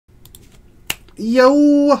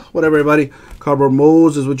Yo, what up, everybody? Cardboard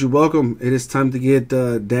Moles is what you welcome. It is time to get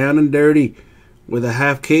down and dirty with a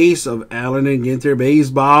half case of Allen and Ginter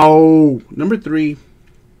baseball. Number 3.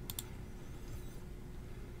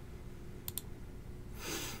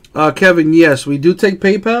 Kevin, yes, we do take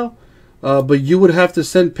PayPal, but you would have to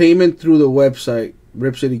send payment through the website,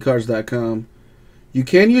 ripcitycards.com. You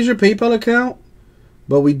can use your PayPal account,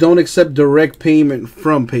 but we don't accept direct payment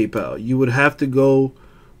from PayPal. You would have to go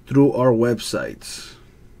through our websites.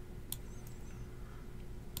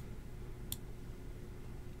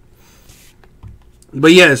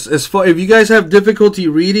 But yes, as far if you guys have difficulty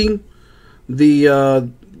reading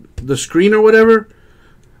the screen or whatever,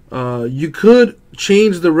 you could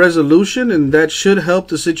change the resolution, and that should help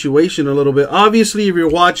the situation a little bit. Obviously, if you're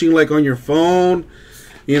watching like on your phone,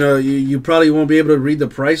 you know, you probably won't be able to read the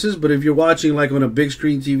prices. But if you're watching like on a big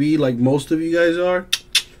screen TV, like most of you guys are,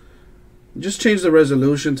 just change the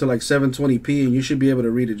resolution to like 720p, and you should be able to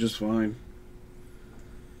read it just fine.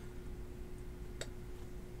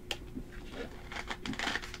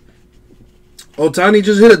 Ohtani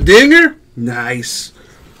just hit a dinger? Nice.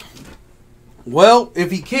 Well,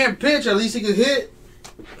 if he can't pitch, at least he can hit.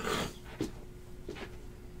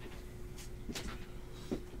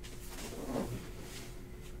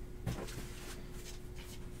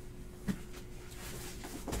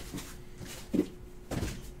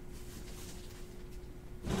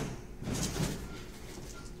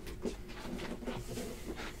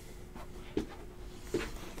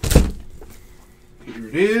 Here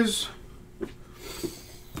it is.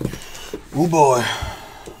 Oh boy.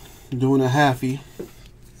 Doing a halfie.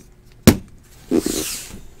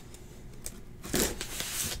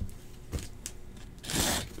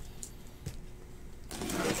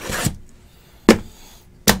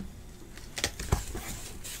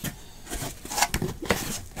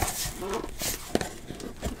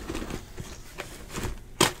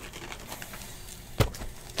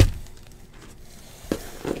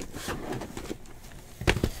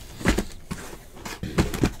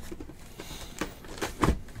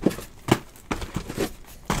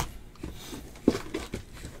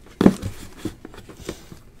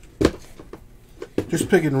 Just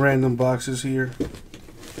picking random boxes here,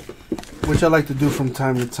 which I like to do from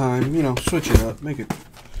time to time. You know, switch it up, make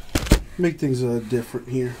things different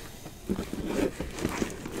here.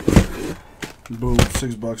 Boom,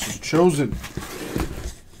 6 boxes chosen.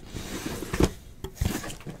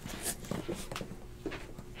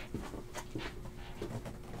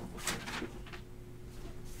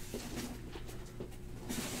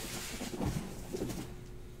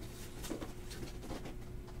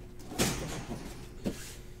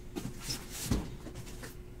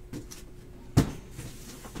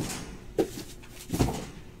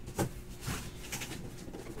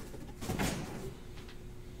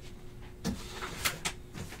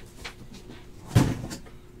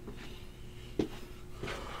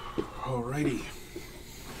 Alrighty.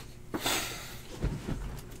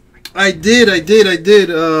 I did. The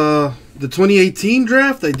 2018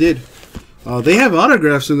 draft, I did. They have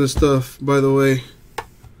autographs in this stuff, by the way.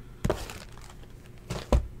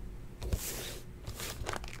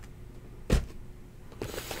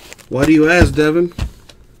 Why do you ask, Devin?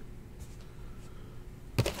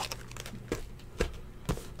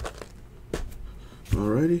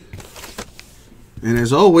 Alrighty. And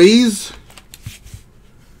as always,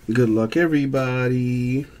 good luck,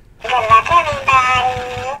 everybody. Good luck,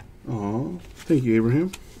 everybody. Aw, thank you,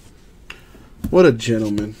 Abraham. What a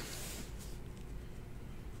gentleman.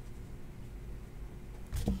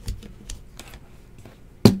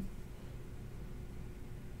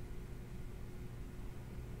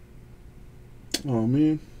 Oh,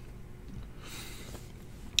 man.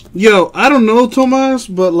 Yo, I don't know, Tomas,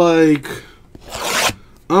 but, like,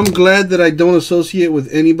 I'm glad that I don't associate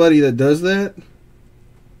with anybody that does that.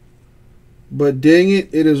 But dang it,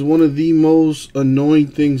 it is one of the most annoying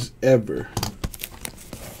things ever.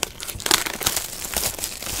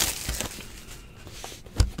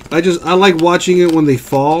 I like watching it when they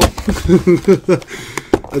fall.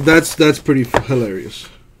 That's pretty hilarious.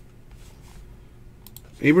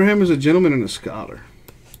 Abraham is a gentleman and a scholar.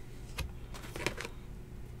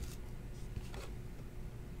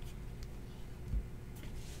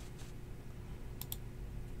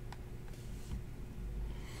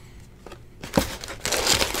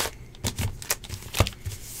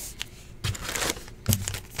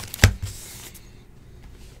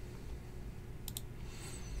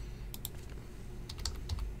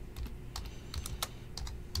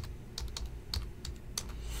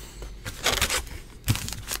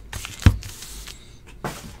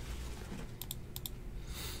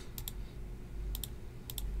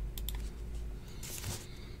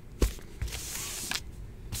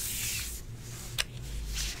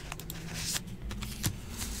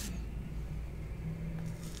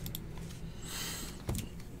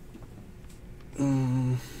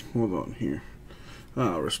 Hold on here.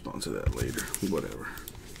 I'll respond to that later. Whatever.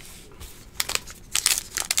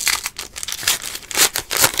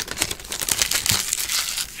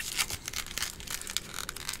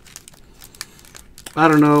 I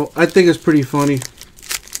don't know. I think it's pretty funny.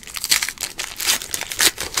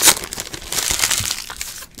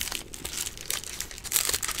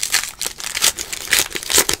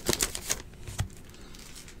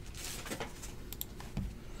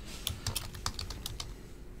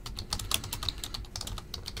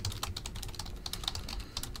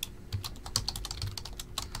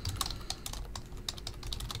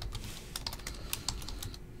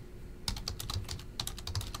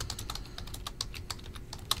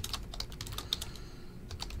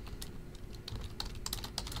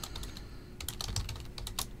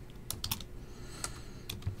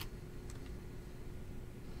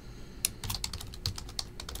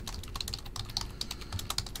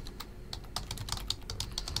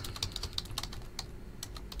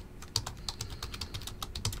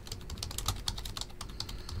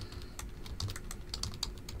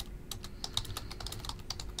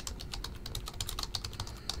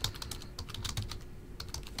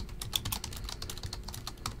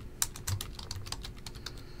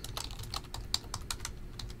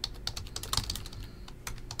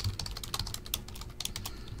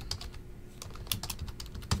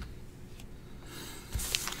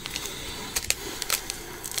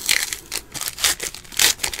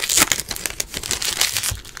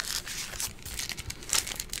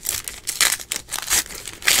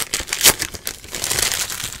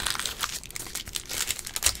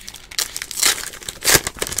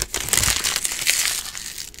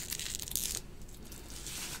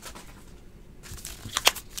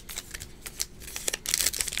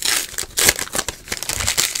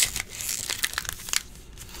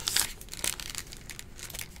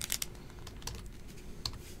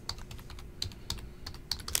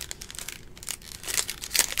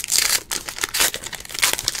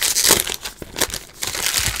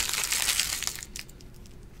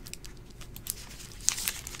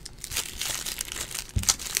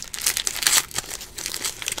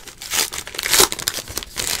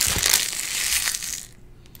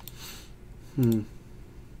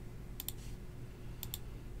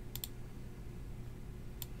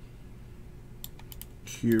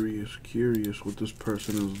 Curious what this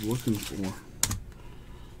person is looking for.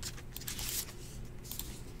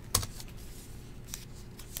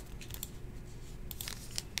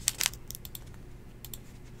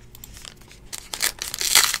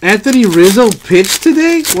 Anthony Rizzo pitched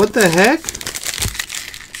today? What the heck?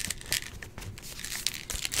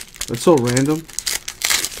 That's so random.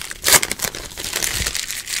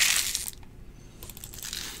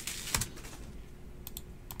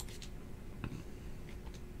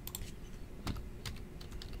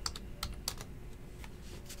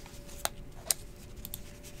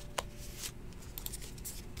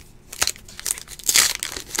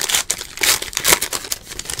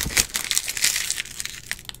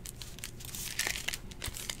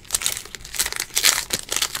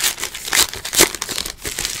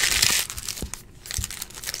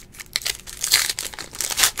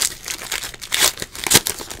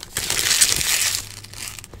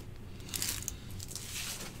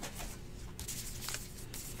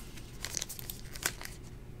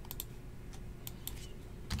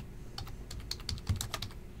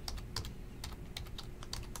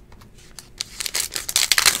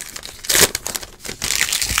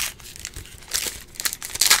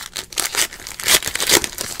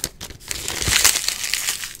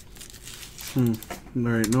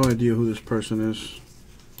 Alright, no idea who this person is.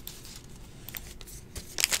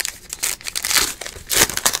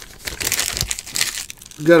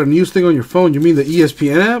 You got a news thing on your phone? You mean the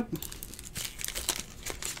ESPN app?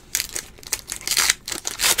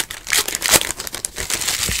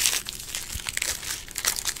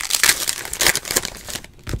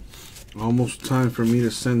 Almost time for me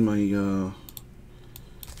to send my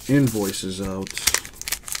invoices out.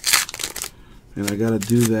 And I gotta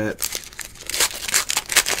do that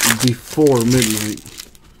before midnight.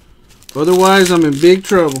 Otherwise, I'm in big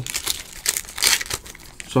trouble.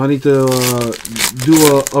 So I need to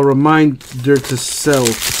do a reminder to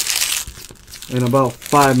self. In about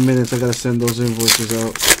 5 minutes, I gotta send those invoices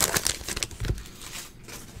out.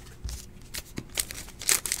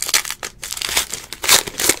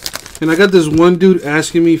 And I got this one dude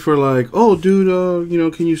asking me for like, oh, dude, you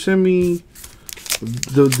know, can you send me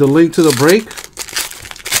the link to the break?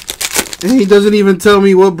 And he doesn't even tell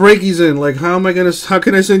me what break he's in. Like, how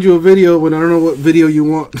can I send you a video when I don't know what video you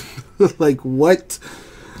want? Like, what?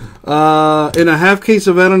 In a half case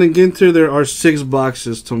of Allen and Ginter, there are 6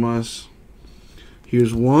 boxes, Tomas.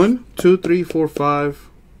 Here's 1, 2, 3, 4, 5.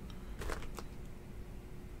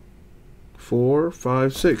 4,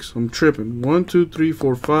 5, 6. I'm tripping. 1, 2, 3,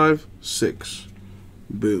 4, 5, 6.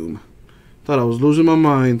 Boom. Thought I was losing my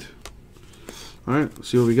mind. Alright, let's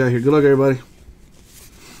see what we got here. Good luck, everybody.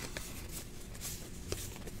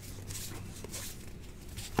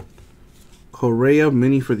 Correa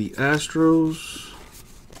mini for the Astros.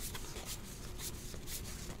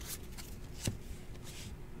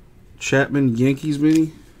 Chapman Yankees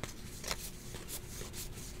mini.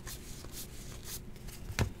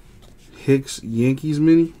 Hicks Yankees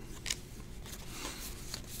mini.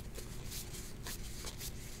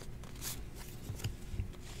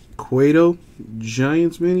 Cueto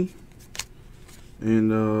Giants mini.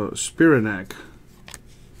 And Spiranak,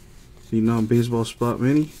 the non-baseball spot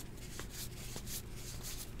mini.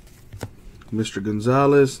 Mr.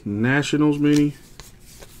 Gonzalez Nationals mini.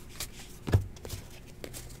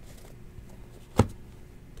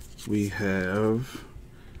 We have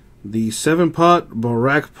the 7-pot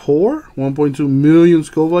Barack Pour, 1.2 million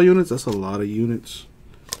Scoville units. That's a lot of units.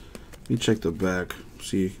 Let me check the back.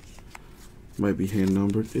 See, might be hand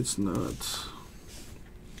numbered. It's not.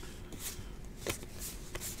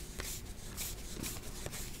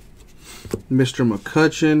 Mr.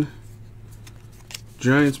 McCutchen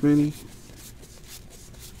Giants mini.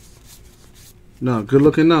 No, good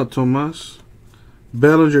looking out, Tomas.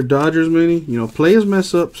 Bellinger Dodgers mini. You know, players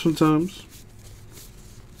mess up sometimes.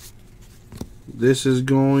 This is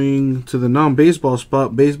going to the non-baseball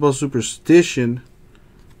spot. Baseball Superstition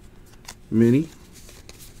mini.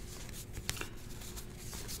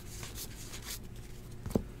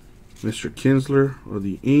 Mr. Kinsler of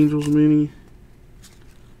the Angels mini.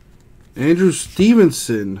 Andrew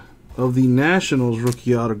Stevenson of the Nationals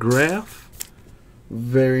rookie autograph.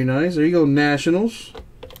 Very nice. There you go, Nationals.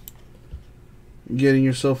 Getting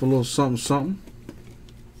yourself a little something, something.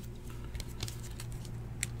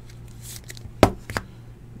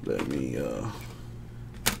 Let me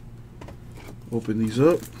open these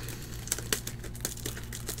up.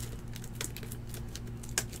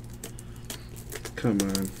 Come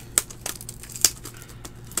on.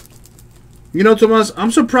 You know, Tomas,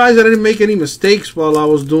 I'm surprised I didn't make any mistakes while I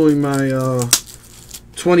was doing my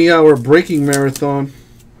 20-hour breaking marathon.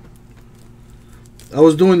 I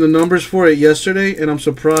was doing the numbers for it yesterday, and I'm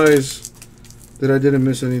surprised that I didn't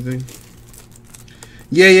miss anything.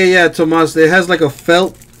 Yeah, Tomas. It has like a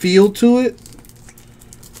felt feel to it.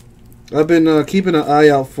 I've been keeping an eye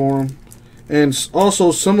out for them. And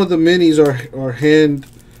also, some of the minis are hand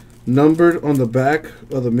numbered on the back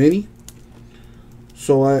of the mini.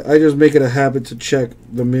 So I just make it a habit to check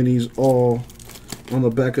the minis all on the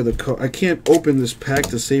back of the car. I can't open this pack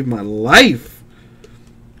to save my life.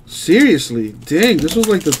 Seriously, dang, this was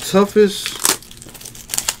like the toughest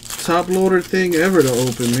top loader thing ever to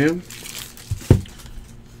open, man.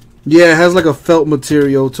 Yeah, it has like a felt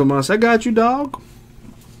material, Tomas. I got you, dog.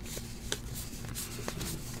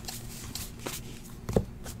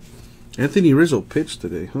 Anthony Rizzo pitched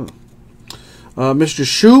today, huh? Mr.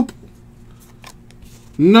 Shoop.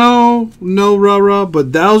 No, rah-rah,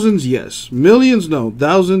 but thousands, yes. Millions, no.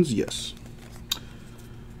 Thousands, yes.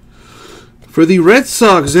 For the Red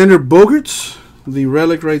Sox, Xander Bogaerts, the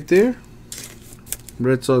relic right there.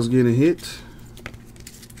 Red Sox getting a hit.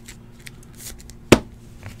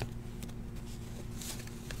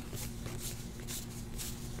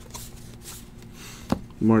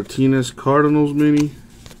 Martinez Cardinals mini.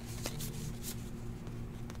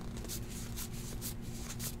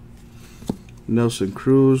 Nelson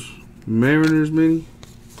Cruz Mariners mini.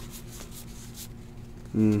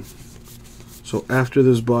 So after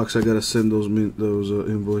this box, I gotta send those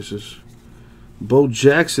invoices. Bo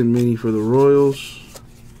Jackson mini for the Royals.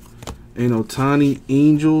 And Ohtani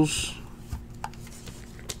Angels.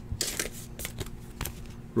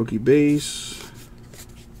 Rookie base.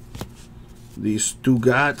 The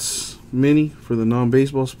Stugotz mini for the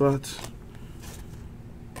non-baseball spots.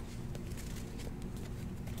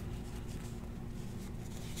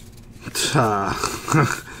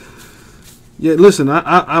 Yeah, listen,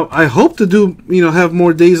 I hope to do, have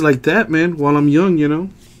more days like that, man, while I'm young,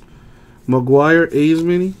 McGuire A's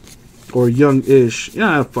mini, or young-ish.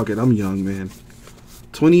 Yeah, fuck it, I'm young, man.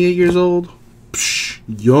 28 years old, psh,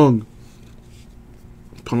 young.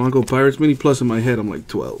 Polanco Pirates mini, plus in my head, I'm like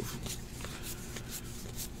 12.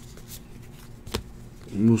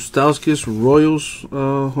 Moustauskas Royals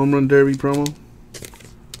home run derby promo.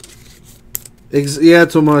 Yeah,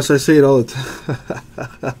 Tomas, I say it all the time.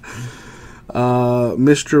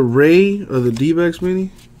 Mr. Ray of the D-backs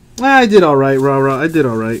mini. I did all right, rah. I did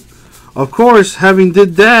all right. Of course, having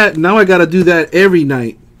did that, now I got to do that every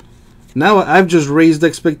night. Now I've just raised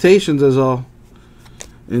expectations as all.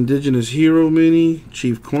 Indigenous Hero Mini,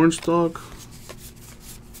 Chief Cornstalk.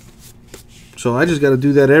 So I just got to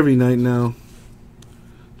do that every night now.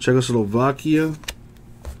 Czechoslovakia.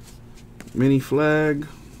 Mini flag.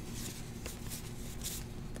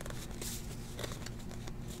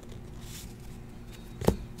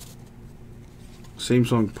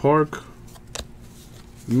 Samsung Park.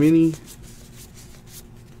 Mini.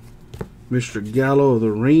 Mr. Gallo of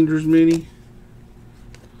the Rangers Mini.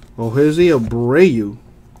 Jose Abreu.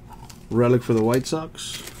 Relic for the White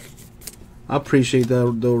Sox. I appreciate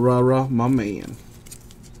that though, rah, my man.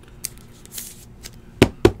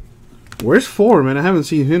 Where's 4, man? I haven't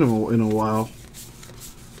seen him in a while.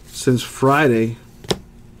 Since Friday.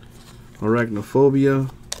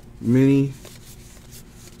 Arachnophobia. Mini.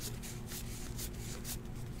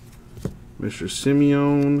 Mr.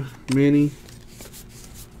 Simeon. Mini.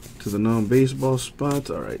 To the non-baseball spots.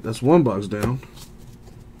 Alright, that's 1 box down.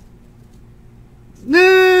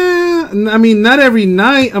 Nah, I mean, not every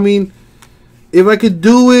night. I mean, if I could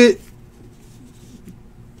do it,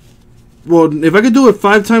 well, if I could do it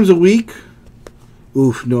 5 times a week,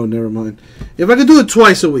 oof, no, never mind. If I could do it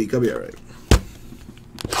twice a week, I'll be alright.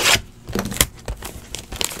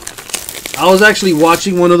 I was actually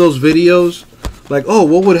watching one of those videos, like, oh,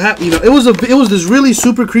 what would happen? You know, it was this really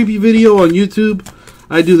super creepy video on YouTube.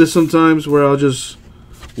 I do this sometimes where I'll just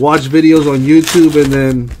watch videos on YouTube and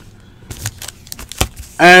then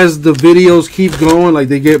as the videos keep going, like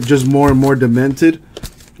they get just more and more demented,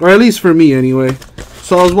 or at least for me anyway.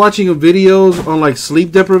 So I was watching videos on like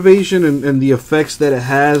sleep deprivation and the effects that it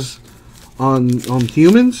has on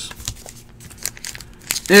humans.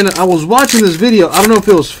 And I was watching this video. I don't know if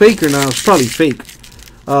it was fake or not. It was probably fake,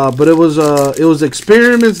 but it was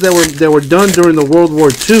experiments that were done during the World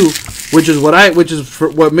War II, which is what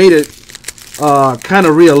made it kind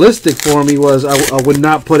of realistic for me. Was I would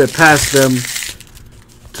not put it past them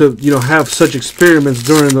to, you know, have such experiments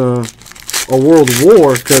during a world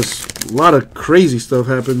war, because a lot of crazy stuff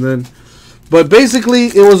happened then. But basically,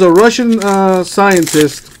 it was a Russian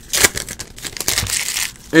scientist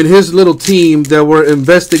and his little team that were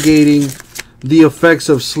investigating the effects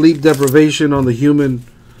of sleep deprivation on the human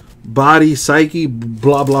body, psyche,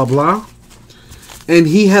 blah blah blah. And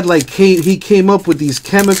he had like he came up with these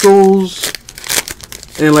chemicals,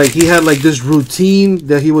 and like he had like this routine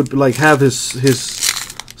that he would like have his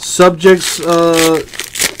subjects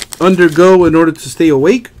undergo in order to stay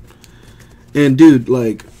awake. And dude,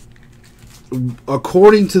 like,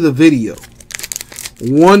 according to the video,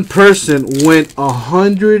 one person went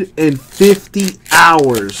 150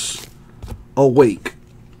 hours awake,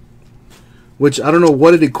 which I don't know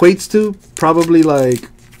what it equates to. Probably like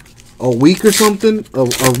a week or something,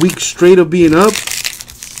 a week straight of being up.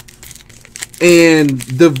 And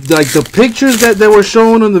the pictures that were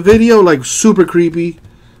shown on the video, like, super creepy.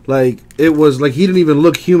 Like, it was like he didn't even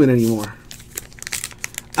look human anymore.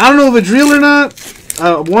 I don't know if it's real or not.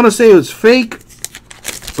 I want to say it was fake,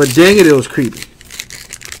 but dang it, it was creepy.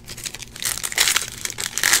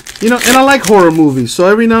 You know, and I like horror movies, so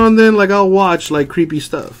every now and then, like, I'll watch like creepy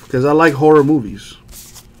stuff because I like horror movies.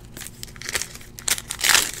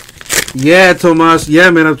 Yeah, Tomas. Yeah,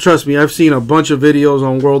 man. Trust me, I've seen a bunch of videos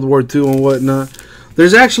on World War II and whatnot.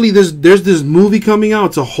 There's actually there's this movie coming out.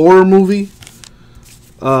 It's a horror movie.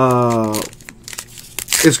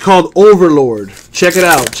 It's called Overlord. Check it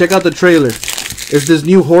out. Check out the trailer. It's this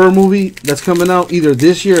new horror movie that's coming out either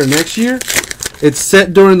this year or next year. It's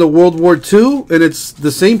set during the World War II, and it's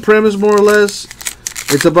the same premise more or less.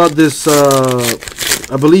 It's about this,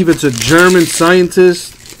 I believe it's a German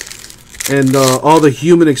scientist, and all the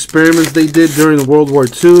human experiments they did during the World War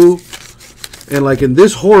II. And like in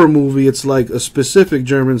this horror movie, it's like a specific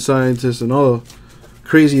German scientist and all the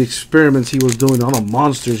crazy experiments he was doing, all the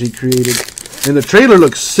monsters he created. And the trailer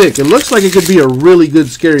looks sick. It looks like it could be a really good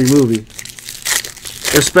scary movie,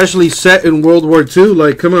 especially set in World War II.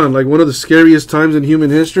 Like, come on, like one of the scariest times in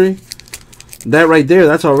human history. That right there,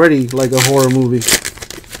 that's already like a horror movie.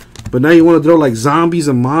 But now you want to throw like zombies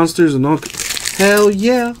and monsters and all. Hell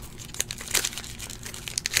yeah.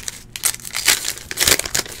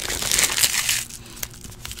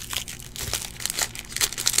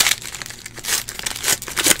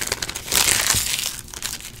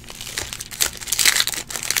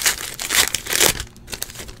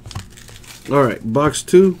 Alright, box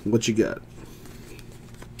 2, what you got?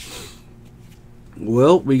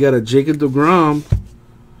 Well, we got a Jacob deGrom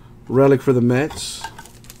relic for the Mets.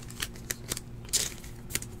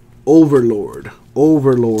 Overlord.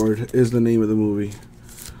 Overlord is the name of the movie.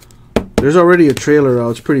 There's already a trailer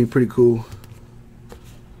out. It's pretty cool.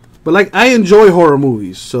 But like, I enjoy horror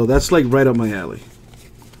movies, so that's like right up my alley.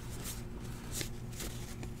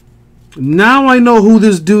 Now I know who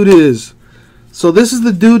this dude is. So this is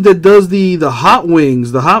the dude that does the Hot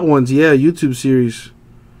Wings, the Hot Ones, yeah, YouTube series.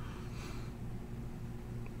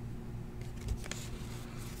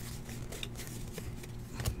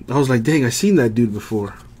 I was like, dang, I seen that dude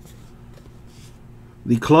before.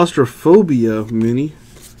 The Claustrophobia mini.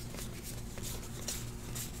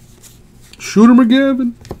 Shooter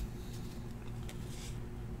McGavin.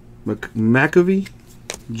 McAvee.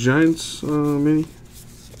 Giants mini.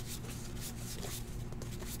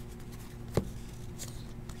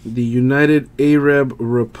 The United Arab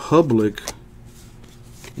Republic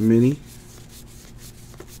mini.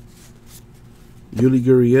 Yuli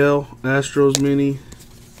Gurriel Astros mini.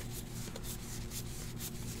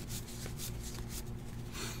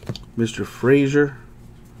 Mr. Frazier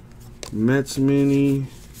Mets mini.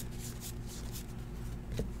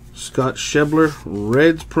 Scott Schebler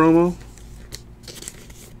Reds promo.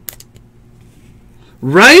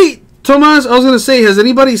 Right? Tomas, I was going to say, has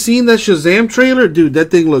anybody seen that Shazam trailer? Dude, that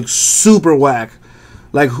thing looks super whack.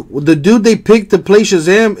 Like, the dude they picked to play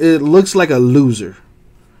Shazam, it looks like a loser.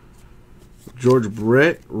 George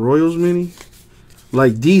Brett Royals mini.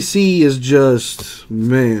 Like, DC is just,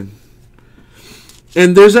 man.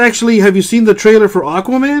 And there's actually, have you seen the trailer for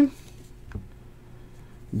Aquaman?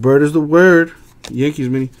 Bird is the word. Yankees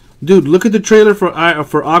mini. Dude, look at the trailer for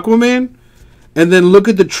Aquaman, and then look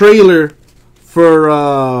at the trailer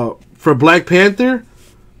for Black Panther.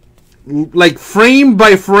 Like, frame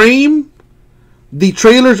by frame, the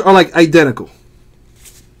trailers are like identical.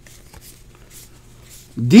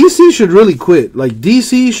 DC should really quit. Like,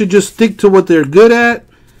 DC should just stick to what they're good at,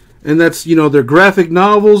 and that's, you know, their graphic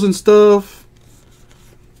novels and stuff.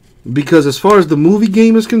 Because as far as the movie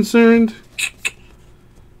game is concerned,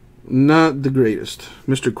 not the greatest.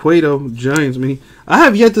 Mr. Cueto, Giants mini. I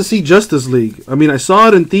have yet to see Justice League. I mean, I saw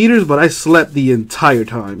it in theaters, but I slept the entire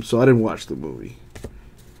time, so I didn't watch the movie.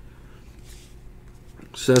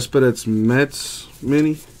 Cespedes Mets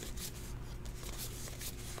mini.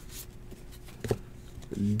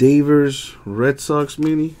 Davers Red Sox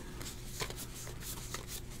mini.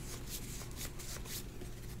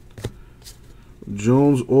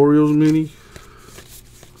 Jones Orioles mini.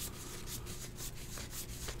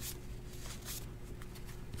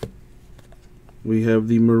 We have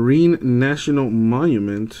the Marine National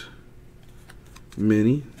Monument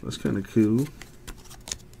mini. That's kind of cool.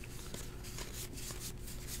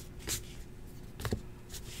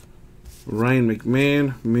 Ryan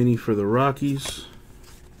McMahon mini for the Rockies.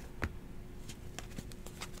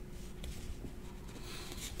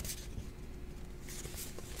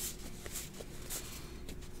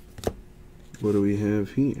 What do we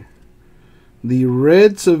have here? The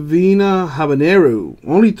Red Savina Habanero.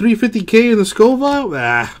 Only $350K in the Scoville?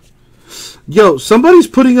 Ah. Yo, somebody's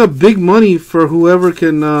putting up big money for whoever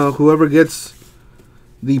can, whoever gets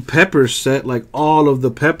the Pepper set, like all of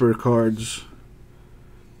the Pepper cards.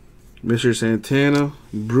 Mr. Santana,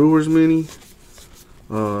 Brewers mini.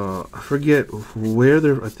 I forget where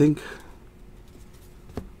they're, I think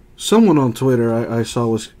someone on Twitter I saw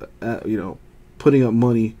was, you know, putting up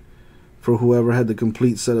money for whoever had the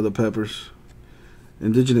complete set of the Peppers.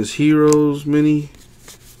 Indigenous Heroes mini.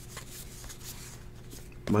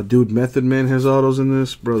 My dude Method Man has autos in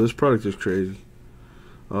this. Bro, this product is crazy.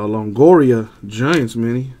 Longoria Giants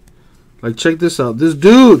mini. Like, check this out. This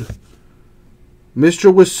dude,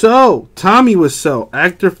 Mr. Wiseau, Tommy Wiseau,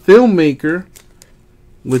 actor, filmmaker,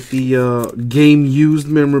 with the game used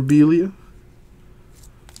memorabilia.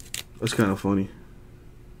 That's kind of funny.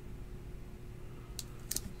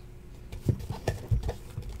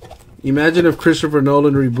 Imagine if Christopher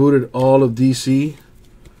Nolan rebooted all of DC,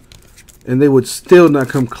 and they would still not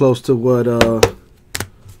come close to what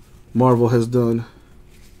Marvel has done.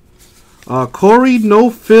 Corey, no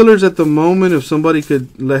fillers at the moment. If somebody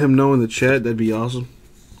could let him know in the chat, that'd be awesome.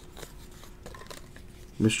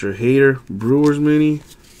 Mr. Hater, Brewers mini.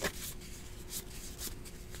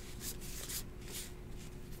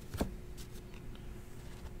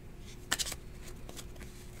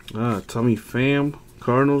 Tommy Pham,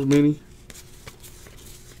 Cardinals mini.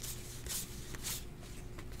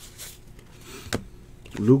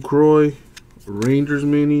 Lucroy, Rangers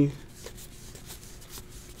mini.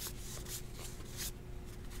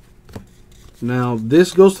 Now,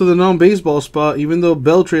 this goes to the non-baseball spot, even though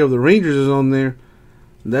Beltray of the Rangers is on there.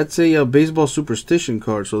 That's a baseball superstition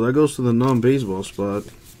card, so that goes to the non-baseball spot.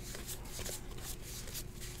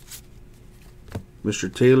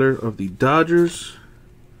 Mr. Taylor of the Dodgers.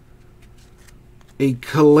 A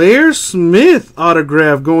Claire Smith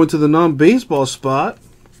autograph going to the non-baseball spot.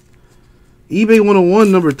 eBay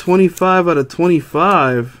 101, number 25 out of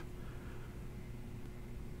 25.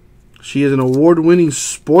 She is an award-winning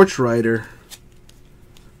sports writer.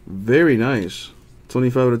 Very nice.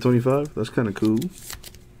 25 out of 25. That's kind of cool.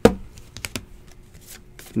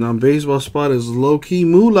 Non-baseball spot is Low-Key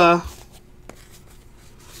Moolah.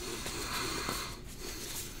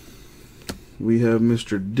 We have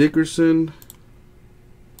Mr. Dickerson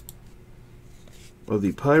of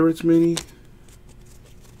the Pirates mini.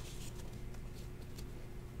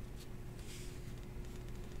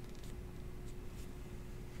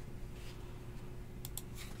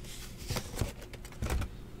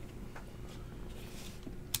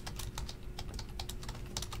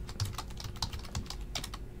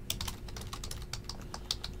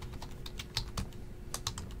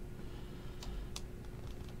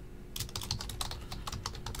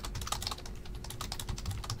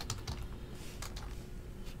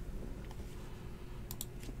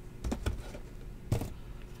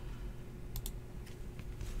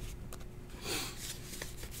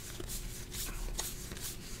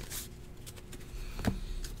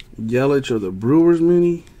 Yelich of the Brewers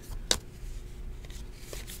mini.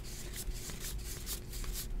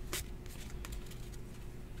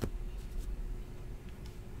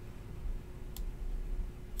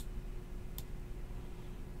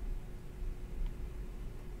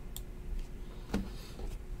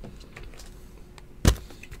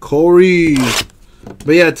 Corey.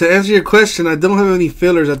 But yeah, to answer your question, I don't have any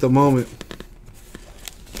fillers at the moment.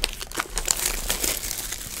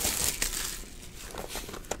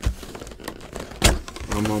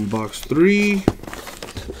 I'm on box 3.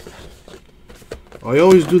 I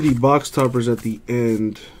always do the box toppers at the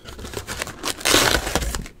end.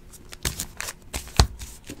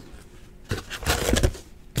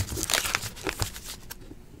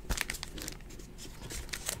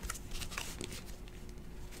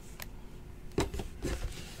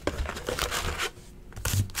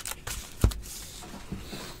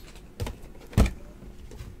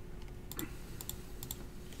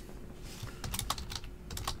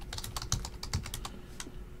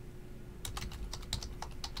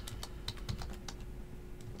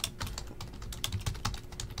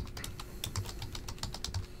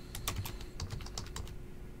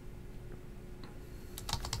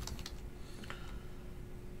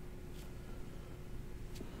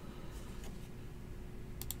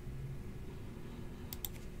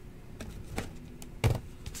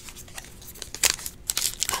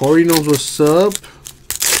 Corey knows what's up.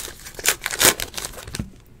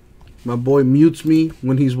 My boy mutes me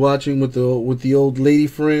when he's watching with the old lady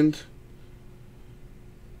friend.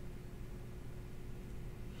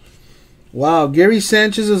 Wow, Gary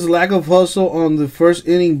Sanchez's lack of hustle on the first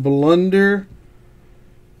inning blunder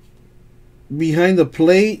behind the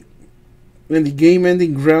plate and the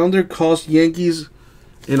game-ending grounder cost Yankees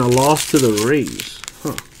in a loss to the Rays.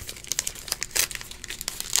 Huh.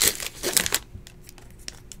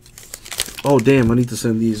 Oh, damn, I need to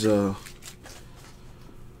send these,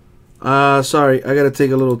 sorry, I gotta take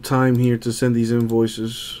a little time here to send these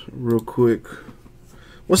invoices real quick.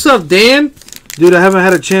 What's up, Dan? Dude, I haven't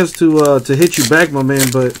had a chance to hit you back, my man,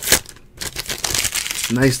 but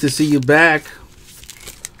nice to see you back.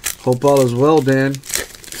 Hope all is well, Dan.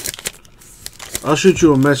 I'll shoot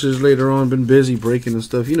you a message later on. Been busy breaking and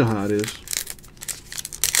stuff. You know how it is.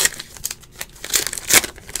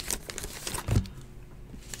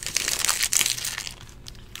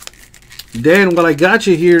 Dan, while I got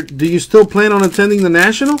you here, do you still plan on attending the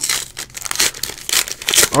National?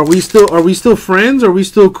 Are we still friends? Are we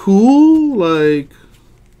still cool? Like,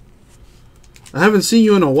 I haven't seen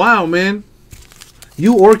you in a while, man.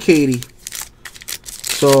 You or Katie.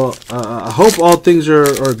 So I hope all things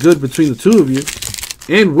are good between the two of you,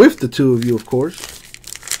 and with the two of you, of course.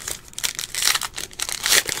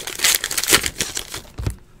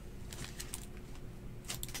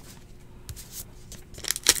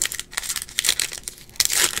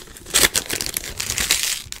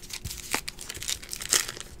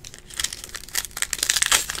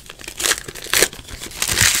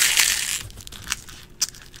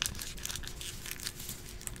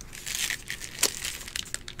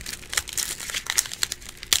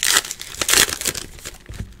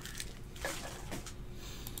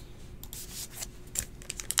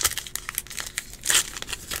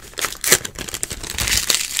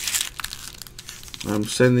 I'm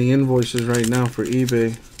sending invoices right now for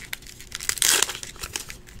eBay.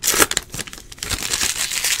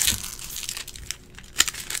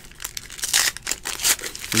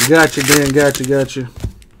 Gotcha, Dan. Gotcha.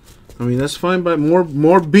 I mean, that's fine, but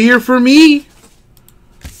more beer for me.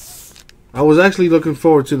 I was actually looking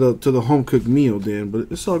forward to the home cooked meal, Dan, but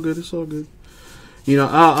it's all good. It's all good. You know,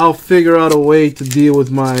 I'll figure out a way to deal with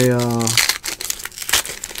my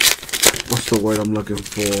what's the word I'm looking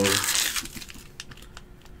for?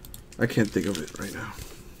 I can't think of it right now.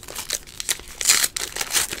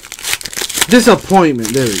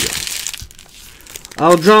 Disappointment. There we go.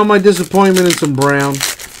 I'll drown my disappointment in some brown,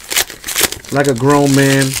 like a grown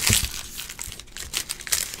man.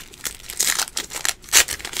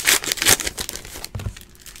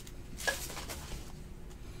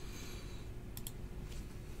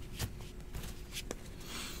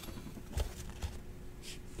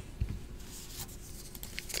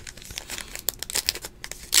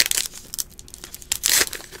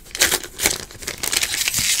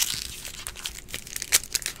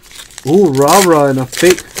 Ooh, rah-rah, and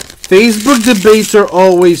Facebook debates are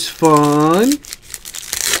always fun.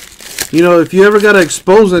 You know, if you ever got to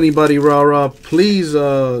expose anybody, rah-rah, please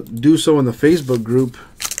do so in the Facebook group.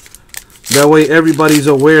 That way everybody's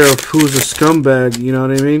aware of who's a scumbag, you know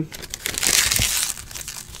what I mean?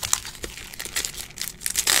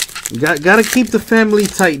 Got to keep the family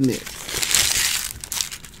tight-knit.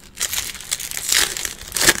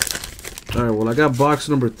 Alright, well, I got box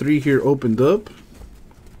number 3 here opened up.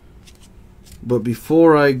 But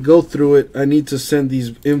before I go through it, I need to send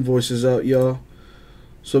these invoices out, y'all.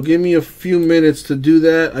 So give me a few minutes to do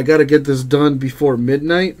that. I got to get this done before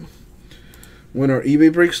midnight when our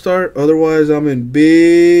eBay breaks start. Otherwise, I'm in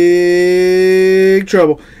big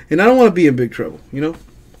trouble. And I don't want to be in big trouble, you know?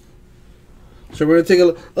 So we're going to take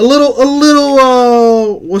a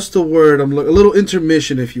little, what's the word? I'm looking, a little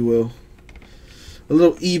intermission, if you will. A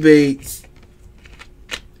little eBay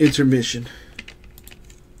intermission.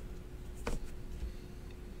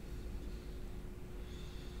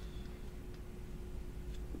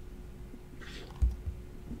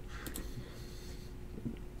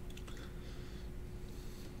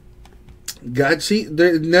 God, see,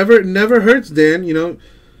 it never hurts, Dan. You know,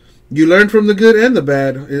 you learn from the good and the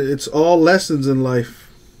bad. It's all lessons in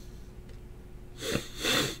life.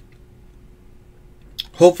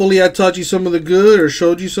 Hopefully, I taught you some of the good or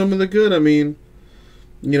showed you some of the good. I mean,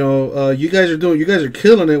 you know, you guys are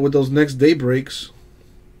killing it with those next day breaks.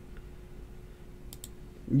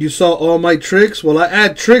 You saw all my tricks. Well, I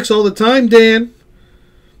add tricks all the time, Dan.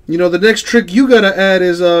 You know, the next trick you gotta add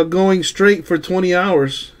is going straight for 20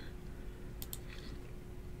 hours.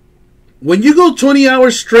 When you go 20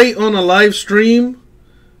 hours straight on a live stream,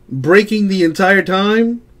 breaking the entire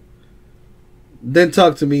time, then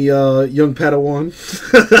talk to me, young Padawan.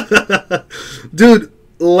 Dude,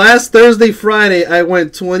 last Thursday, Friday, I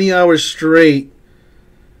went 20 hours straight,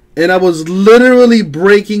 and I was literally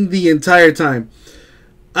breaking the entire time.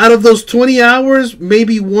 Out of those 20 hours,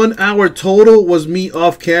 maybe 1 hour total was me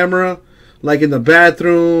off camera, like in the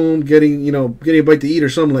bathroom, getting a bite to eat or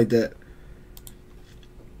something like that.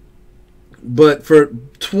 But for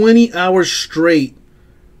 20 hours straight,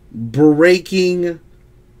 breaking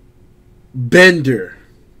Bender,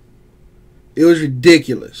 it was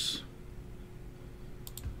ridiculous.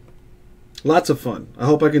 Lots of fun. I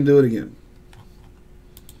hope I can do it again.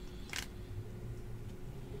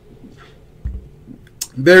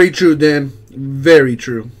 Very true, Dan. Very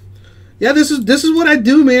true. Yeah, this is what I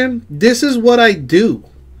do, man. This is what I do.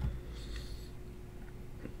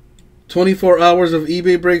 24 hours of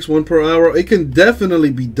eBay breaks, 1 per hour. It can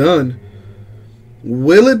definitely be done.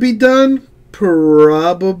 Will it be done?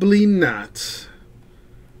 Probably not.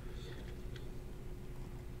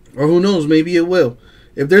 Or who knows, maybe it will.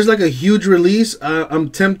 If there's like a huge release, I'm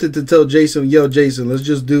tempted to tell Jason, yo, Jason, let's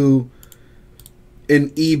just do an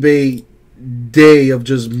eBay day of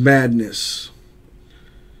just madness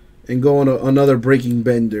and go on another breaking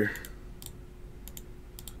Bender.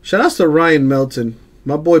 Shout out to Ryan Melton.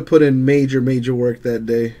 My boy put in major work that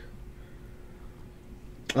day.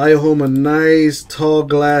 I owe him a nice tall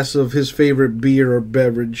glass of his favorite beer or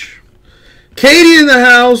beverage. Katie in the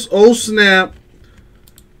house. Oh, snap.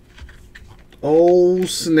 Oh,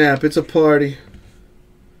 snap. It's a party.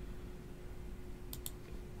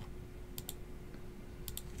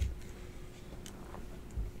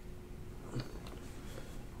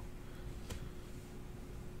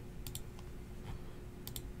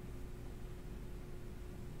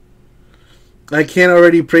 I can't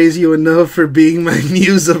already praise you enough for being my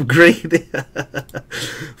muse of great.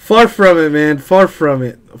 Far from it, man. Far from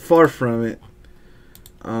it. Far from it.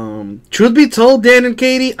 Truth be told, Dan and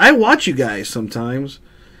Katie, I watch you guys sometimes.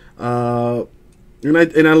 And I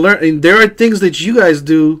learn, and there are things that you guys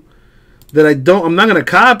do that I'm not gonna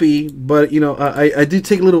copy, but you know, I do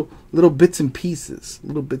take little bits and pieces.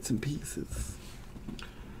 Little bits and pieces.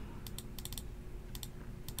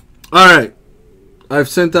 All right. I've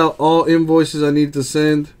sent out all invoices I need to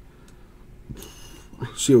send.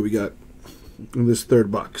 Let's see what we got in this third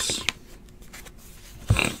box.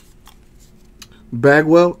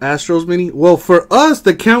 Bagwell, Astros mini. Well, for us,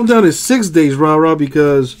 the countdown is 6 days, rah-rah,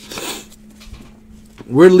 because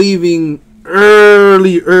we're leaving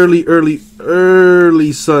early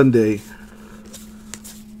Sunday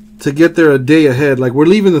to get there a day ahead. Like, we're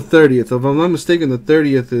leaving the 30th. If I'm not mistaken, the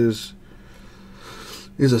 30th is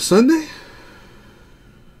a Sunday?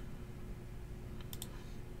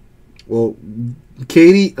 Well,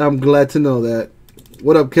 Katie, I'm glad to know that.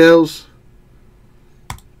 What up, Kels?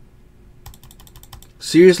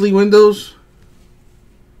 Seriously, Windows?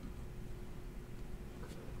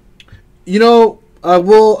 You know, I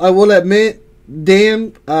will admit,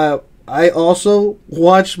 Dan, I also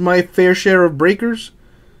watch my fair share of breakers.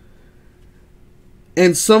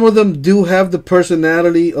 And some of them do have the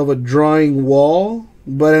personality of a drawing wall.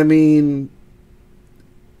 But I mean,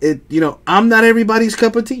 I'm not everybody's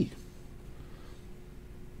cup of tea.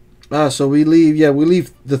 So we leave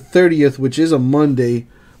the 30th, which is a Monday,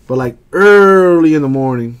 but like early in the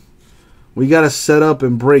morning. We got to set up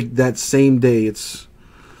and break that same day. It's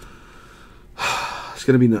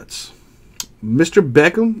going to be nuts. Mr.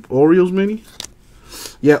 Beckham, Orioles mini.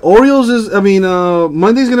 Yeah, Orioles is,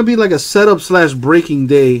 Monday's going to be like a setup / breaking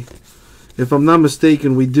day. If I'm not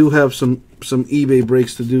mistaken, we do have some eBay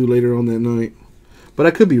breaks to do later on that night. But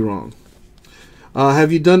I could be wrong.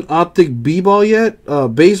 Have you done Optic B-Ball yet?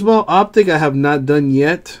 Baseball Optic I have not done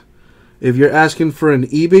yet. If you're asking for an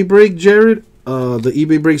eBay break, Jared, the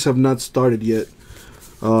eBay breaks have not started yet.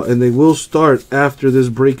 And they will start after this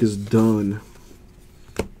break is done.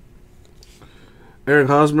 Eric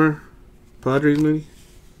Hosmer, Padres mini.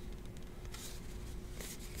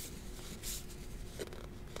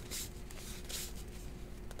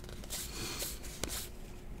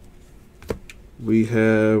 We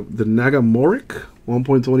have the Nagamoric,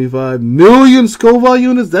 1.25 million Scoville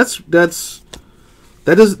units. That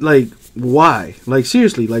is like, why? Like,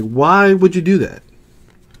 seriously, like, why would you do that?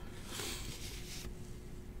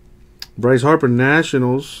 Bryce Harper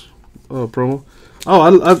Nationals. Oh, promo. Oh,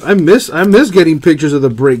 I miss getting pictures of the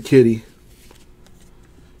break kitty.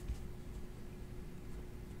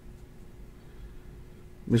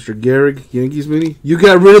 Mr. Gehrig, Yankees mini. You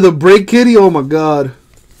got rid of the break kitty? Oh my God.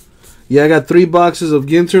 Yeah, I got 3 boxes of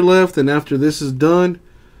Ginter left, and after this is done,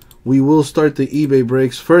 we will start the eBay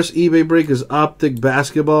breaks. First eBay break is Optic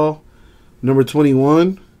Basketball, number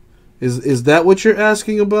 21. Is that what you're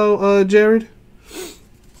asking about, Jared?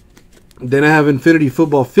 Then I have Infinity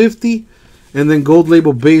Football 50, and then Gold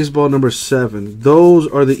Label Baseball number 7. Those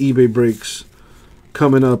are the eBay breaks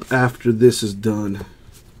coming up after this is done.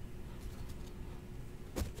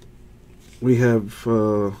 We have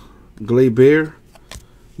Gleyber,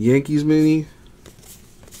 Yankees mini.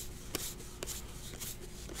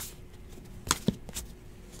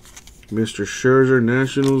 Mr. Scherzer,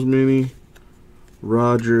 Nationals mini.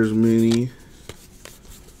 Rogers mini.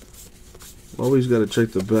 Always got to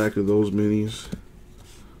check the back of those minis.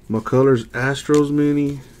 McCullers, Astros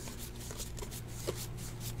mini.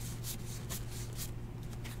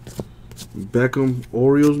 Beckham,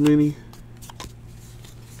 Orioles mini.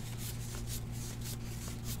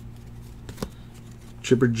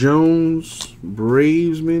 Chipper Jones,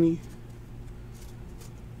 Braves mini.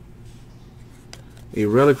 A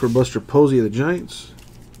relic for Buster Posey of the Giants.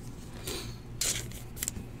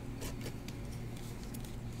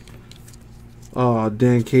 Oh,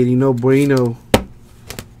 Dan Katie, no bueno.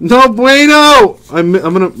 No bueno! I'm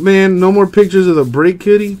gonna, man, no more pictures of the break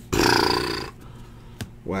kitty.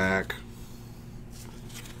 Whack.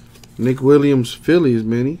 Nick Williams, Phillies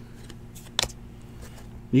mini.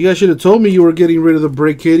 You guys should have told me you were getting rid of the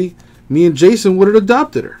break kitty. Me and Jason would have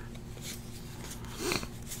adopted her.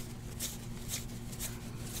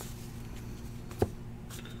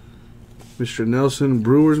 Mr. Nelson,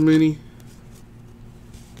 Brewers mini.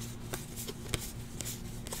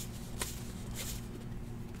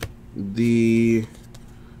 The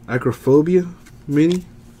Acrophobia mini.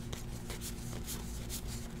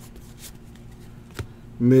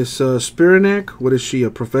 Miss Spiranak. What is she? A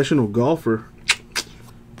professional golfer.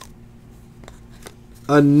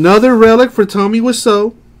 Another relic for Tommy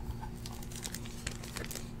Wiseau.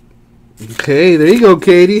 Okay, there you go,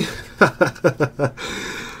 Katie.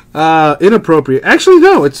 Inappropriate. Actually,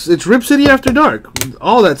 no. It's Rip City After Dark.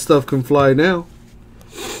 All that stuff can fly now.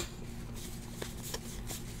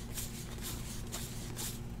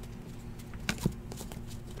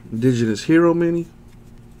 Indigenous Hero mini.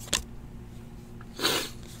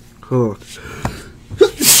 Oh.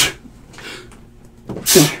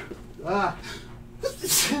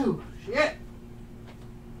 Shit.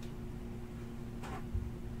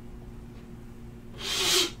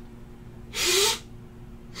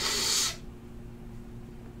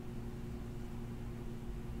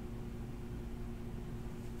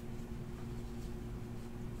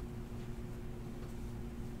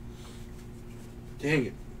 Dang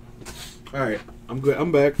it. Alright, I'm good.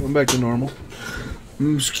 I'm back. I'm back to normal.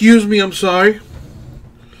 Excuse me, I'm sorry.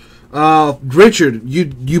 Richard,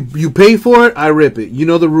 you pay for it, I rip it. You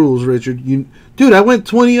know the rules, Richard. Dude, I went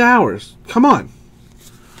 20 hours. Come on.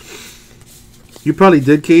 You probably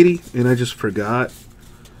did, Katie, and I just forgot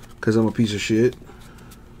because I'm a piece of shit.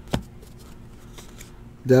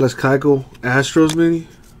 Dallas Keuchel Astros mini.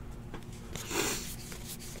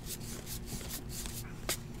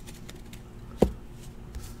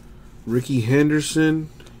 Ricky Henderson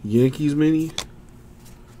Yankees mini.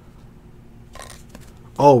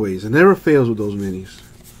 Always. It never fails with those minis.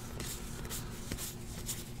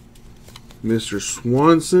 Mr.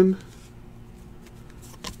 Swanson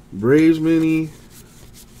Braves mini.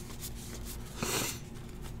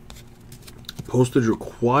 Postage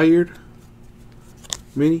required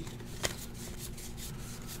mini.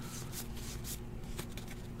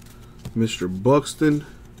 Mr. Buxton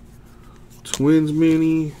Twins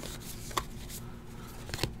mini.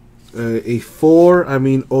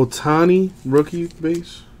 Ohtani rookie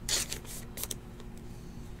base.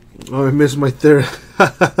 Oh, I missed my third.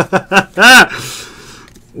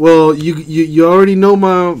 Well, you already know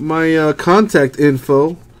my contact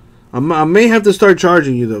info. I may have to start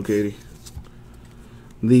charging you though, Katie.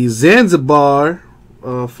 The Zanzibar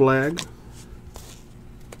flag.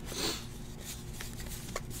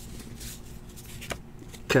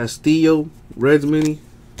 Castillo Reds mini.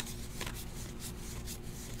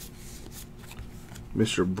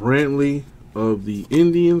 Mr. Brantley of the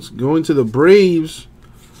Indians going to the Braves.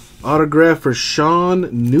 Autograph for Sean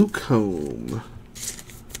Newcomb.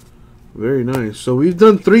 Very nice. So we've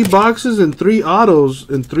done 3 boxes and 3 autos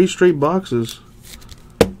in 3 straight boxes.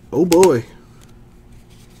 Oh boy.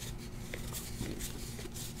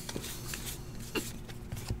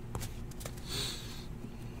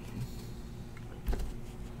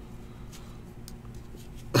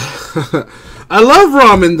 I love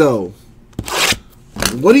ramen though.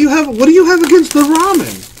 What do you have against the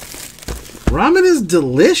ramen? Ramen is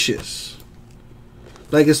delicious.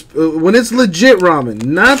 Like it's when it's legit ramen,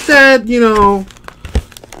 not that, you know,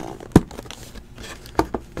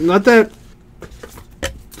 not that.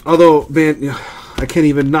 Although, man, I can't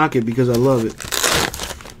even knock it because I love it.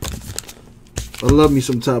 I love me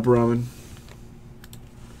some Top Ramen.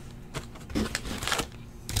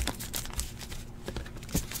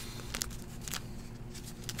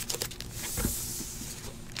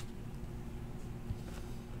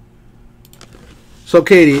 So,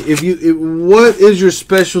 Katie, what is your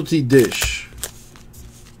specialty dish?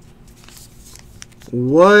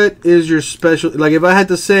 What is your special? Like, if I had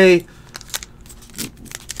to say,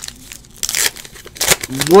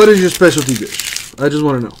 what is your specialty dish? I just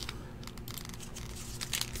want to know.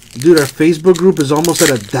 Dude, our Facebook group is almost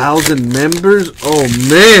at 1,000 members. Oh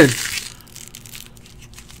man,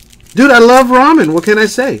 dude, I love ramen. What can I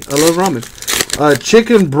say? I love ramen.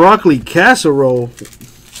 Chicken broccoli casserole.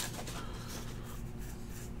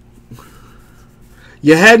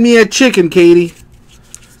 You had me at chicken, Katie.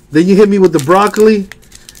 Then you hit me with the broccoli.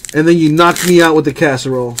 And then you knocked me out with the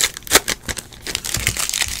casserole.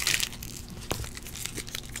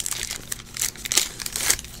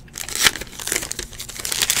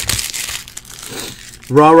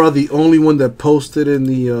 Rara, the only one that posted in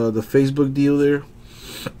the Facebook deal there.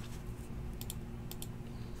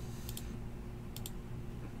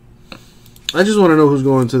 I just want to know who's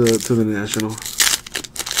going to the National.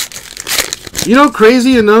 You know,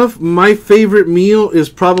 crazy enough, my favorite meal is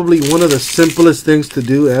probably one of the simplest things to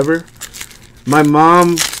do ever. My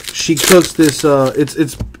mom, she cooks this.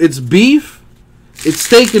 It's beef. It's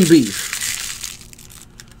steak and beef.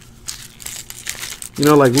 You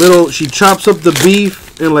know, like little. She chops up the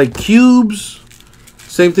beef in like cubes.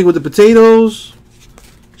 Same thing with the potatoes.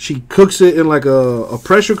 She cooks it in like a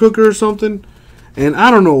pressure cooker or something. And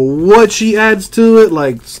I don't know what she adds to it,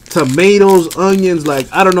 like tomatoes, onions,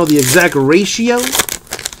 like I don't know the exact ratio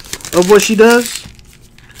of what she does.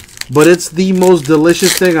 But it's the most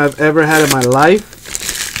delicious thing I've ever had in my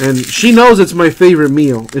life. And she knows it's my favorite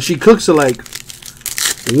meal. And she cooks it like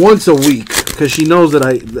once a week because she knows that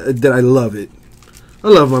I love it. I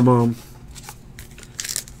love my mom.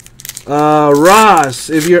 Ross,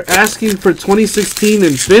 if you're asking for 2016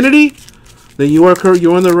 Infinity, then you are in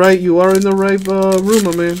the right room,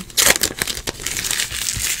 my man.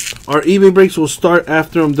 Our eBay breaks will start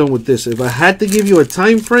after I'm done with this. If I had to give you a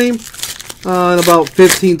time frame, in about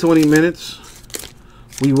 15-20 minutes,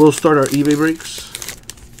 we will start our eBay breaks.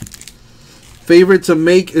 Favorite to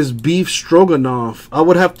make is beef stroganoff. I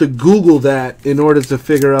would have to Google that in order to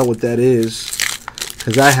figure out what that is,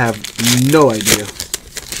 because I have no idea.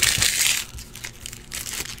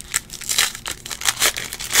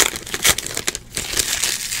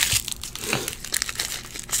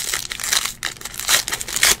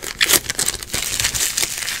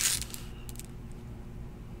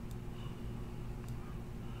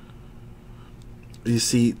 You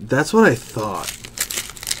see, that's what I thought.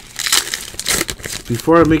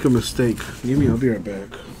 Before I make a mistake, I'll be right back.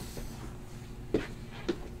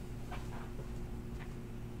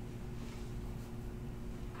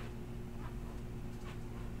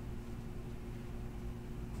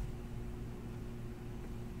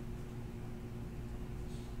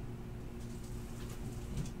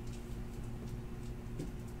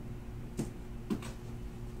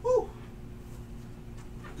 Woo.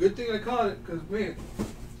 Good thing I caught it, because man,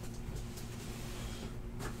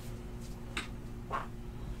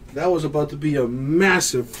 that was about to be a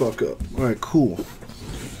massive fuck up. Alright, cool.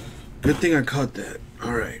 Good thing I caught that.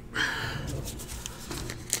 Alright.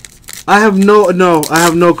 I have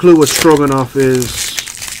no clue what stroganoff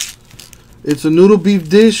is. It's a noodle beef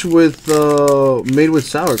dish with made with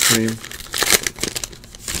sour cream.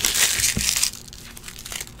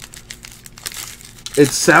 It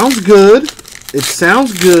sounds good. It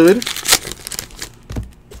sounds good.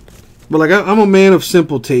 But like I'm a man of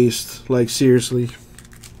simple taste, like seriously.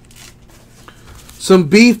 Some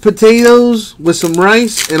beef potatoes with some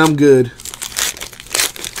rice, and I'm good.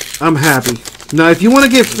 I'm happy. Now, if you want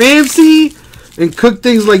to get fancy and cook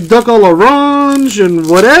things like duck à l'orange and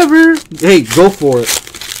whatever, hey, go for it.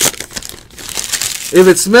 If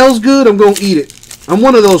it smells good, I'm going to eat it. I'm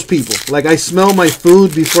one of those people. Like, I smell my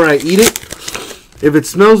food before I eat it. If it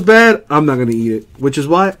smells bad, I'm not going to eat it. Which is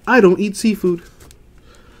why I don't eat seafood.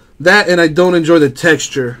 That, and I don't enjoy the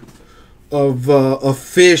texture of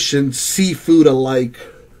fish and seafood alike.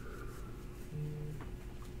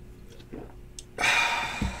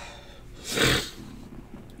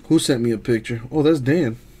 Who sent me a picture? Oh, that's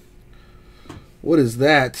Dan. What is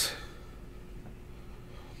that?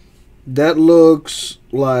 That looks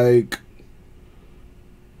like...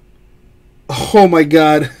 Oh my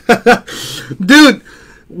god. Dude,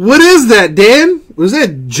 what is that, Dan? Was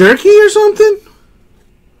that jerky or something?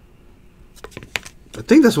 I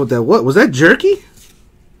think that's what that was. Was that jerky?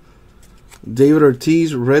 David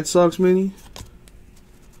Ortiz, Red Sox mini.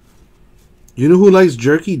 You know who likes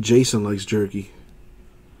jerky? Jason likes jerky.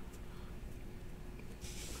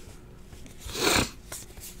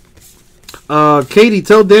 Katie,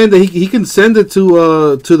 tell Dan that he can send it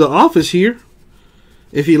to the office here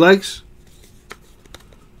if he likes.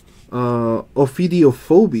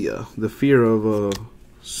 Ophidiophobia, the fear of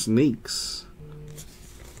snakes.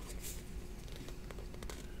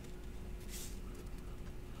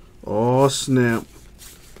 Oh snap!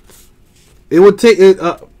 It would take it.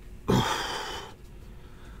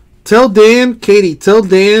 Tell Dan, Katie, tell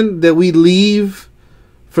Dan that we leave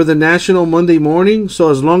for the National Monday morning.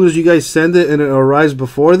 So as long as you guys send it and it arrives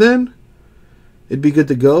before then, it'd be good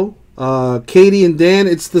to go. Katie and Dan,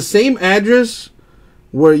 it's the same address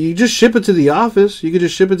where you just ship it to the office. You could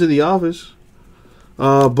just ship it to the office.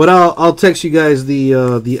 But I'll text you guys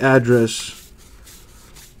the address.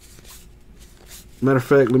 Matter of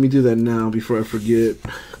fact, let me do that now before I forget.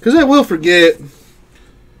 Because I will forget.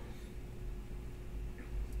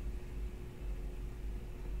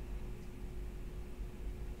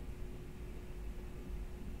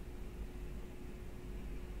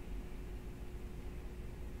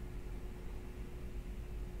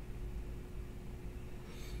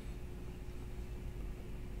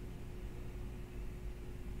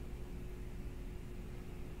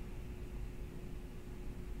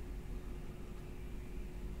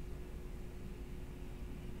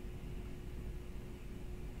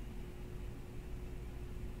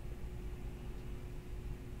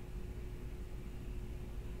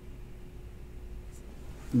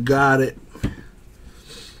 Got it.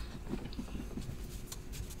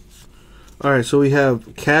 Alright, so we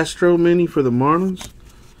have Castro mini for the Marlins.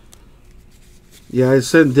 Yeah, I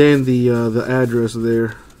sent Dan the address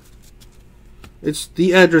there. It's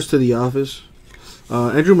the address to the office.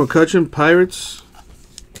 Andrew McCutchen, Pirates.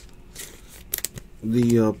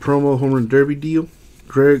 The promo home run derby deal.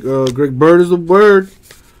 Greg Bird is the word.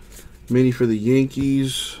 Mini for the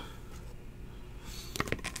Yankees.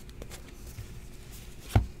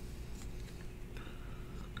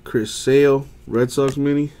 Chris Sale, Red Sox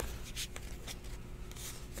mini.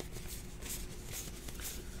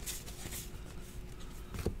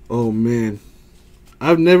 Oh man,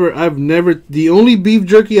 I've never. The only beef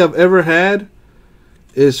jerky I've ever had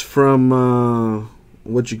is from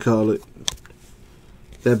what you call it.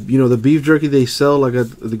 That, you know, the beef jerky they sell like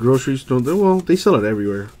at the grocery store. Well, they sell it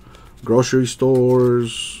everywhere. Grocery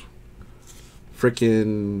stores,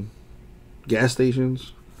 freaking gas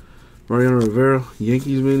stations. Mariano Rivera,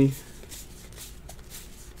 Yankees mini.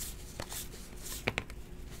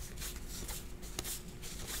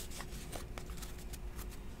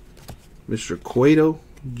 Mr. Cueto,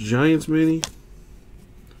 Giants mini.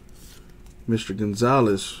 Mr.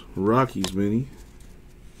 Gonzalez, Rockies mini.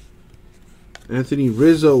 Anthony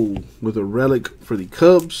Rizzo with a relic for the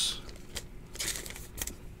Cubs.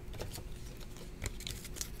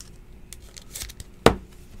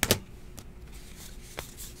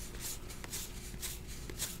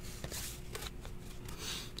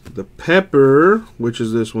 The Pepper, which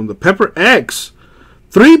is this one? The Pepper X.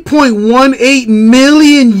 3.18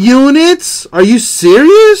 million units? Are you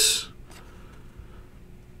serious?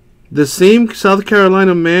 The same South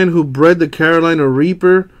Carolina man who bred the Carolina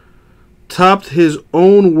Reaper topped his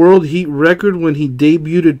own world heat record when he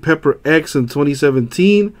debuted Pepper X in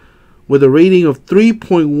 2017 with a rating of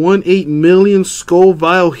 3.18 million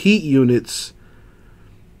Scoville heat units.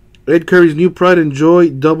 Ed Curry's new pride and joy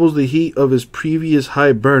doubles the heat of his previous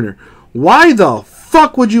high burner. Why the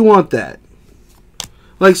fuck would you want that?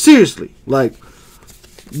 Like, seriously. Like,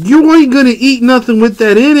 you ain't gonna eat nothing with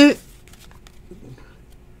that in it.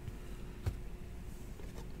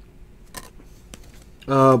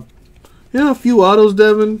 A few autos,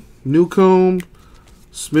 Devin. Newcomb,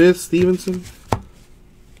 Smith, Stevenson.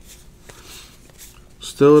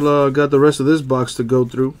 Still got the rest of this box to go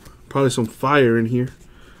through. Probably some fire in here.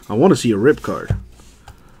 I want to see a rip card.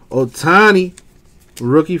 Ohtani,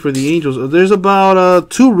 rookie for the Angels. There's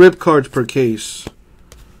about 2 rip cards per case.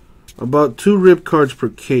 About 2 rip cards per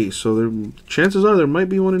case. So chances are there might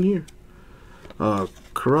be one in here.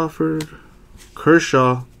 Crawford,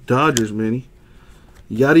 Kershaw, Dodgers mini.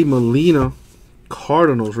 Yadi Molina,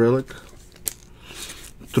 Cardinals relic.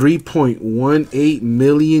 3.18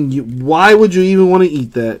 million. Why would you even want to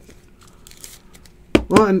eat that?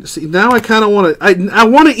 Well, and see, now I kind of want to. I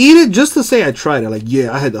want to eat it just to say I tried it. Like,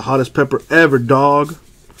 yeah, I had the hottest pepper ever, dog.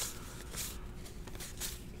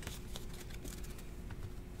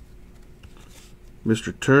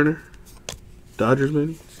 Mr. Turner, Dodgers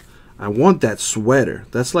mini. I want that sweater.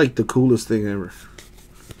 That's like the coolest thing ever.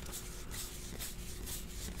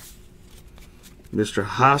 Mr.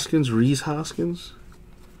 Hoskins, Reese Hoskins,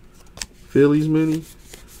 Phillies mini.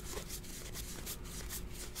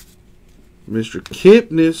 Mr.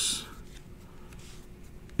 Kipnis,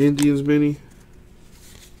 Indians mini.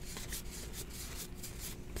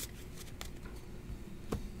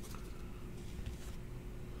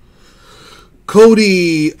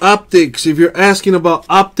 Cody Optics. If you're asking about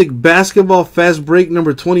Optic Basketball Fast Break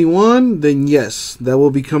number 21, then yes, that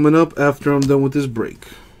will be coming up after I'm done with this break.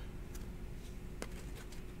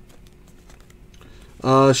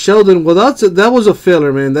 Sheldon, well, that was a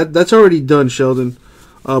filler, man. That's already done, Sheldon.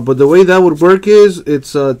 But the way that would work is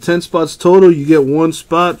it's 10 spots total. You get 1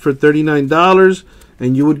 spot for $39,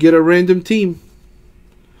 and you would get a random team.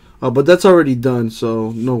 But that's already done,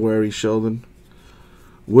 so no worries, Sheldon.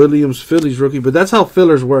 Williams, Phillies rookie. But that's how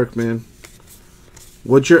fillers work, man.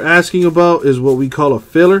 What you're asking about is what we call a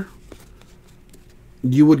filler.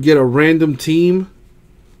 You would get a random team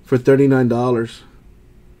for $39.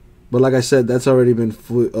 But like I said, that's already been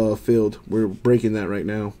filled. We're breaking that right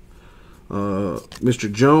now. Mr.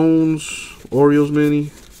 Jones, Orioles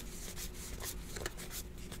mini.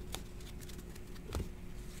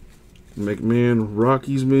 McMahon,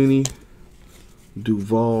 Rockies mini.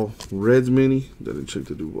 Duval, Reds mini. Didn't check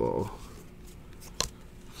the Duval.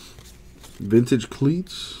 Vintage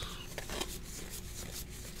cleats.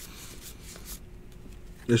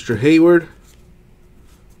 Mr. Hayward,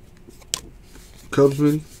 Cubs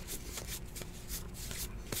mini.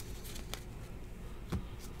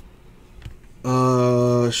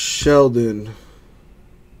 Sheldon.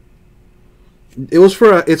 It's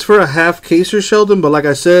for a half caser, Sheldon, but like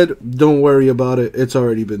I said, don't worry about it. It's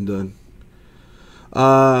already been done.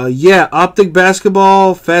 Yeah, Optic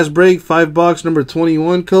Basketball Fast Break 5 box number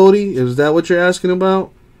 21, Cody. Is that what you're asking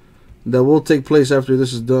about? That will take place after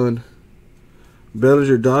this is done.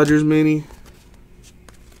 Bellinger Dodgers mini.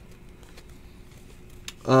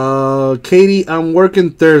 Katie, I'm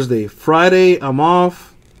working Thursday. Friday, I'm off.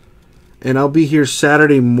 And I'll be here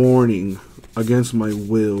Saturday morning against my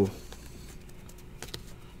will.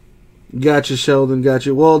 Gotcha, Sheldon.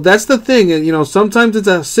 Gotcha. Well, that's the thing. You know, sometimes it's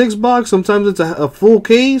a 6 box. Sometimes it's a full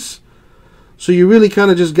case. So you really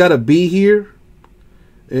kind of just got to be here.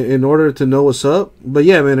 in order to know what's up. But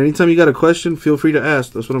yeah, man, anytime you got a question, feel free to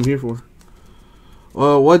ask. That's what I'm here for.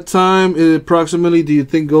 What time approximately do you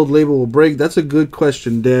think gold label will break? That's a good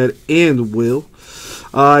question, Dad and Will.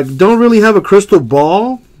 I don't really have a crystal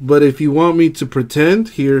ball, but if you want me to pretend,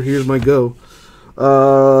 here's my go.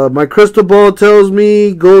 My crystal ball tells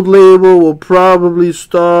me gold label will probably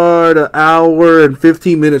start an hour and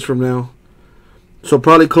 15 minutes from now. So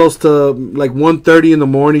probably close to like 1:30 in the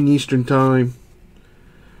morning Eastern time.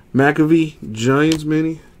 McAfee, Giants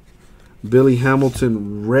mini. Billy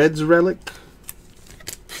Hamilton, Reds relic.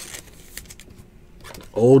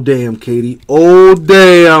 Oh, damn, Katie. Oh,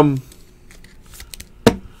 damn.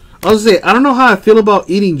 I was gonna say, I don't know how I feel about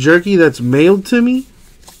eating jerky that's mailed to me.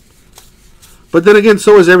 But then again,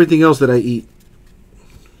 so is everything else that I eat.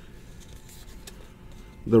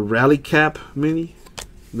 The Rally Cap mini.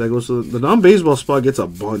 That goes to the non-baseball spot, gets a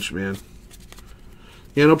bunch, man.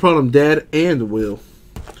 Yeah, no problem, Dad and Will.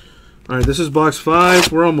 Alright, this is box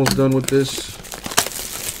 5. We're almost done with this.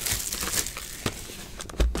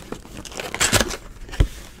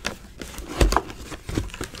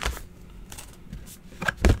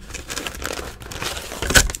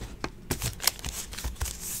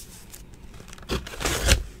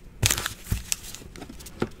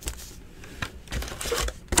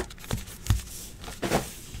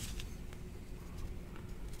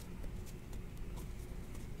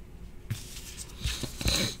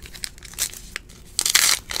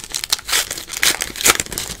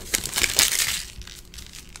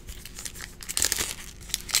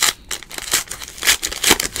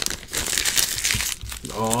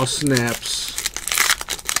 Oh, snaps.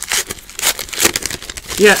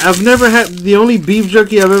 Yeah, I've never had... The only beef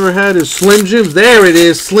jerky I've ever had is Slim Jims. There it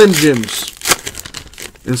is, Slim Jims.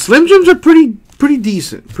 And Slim Jims are pretty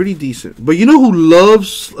decent. Pretty decent. But you know who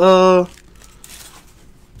loves... I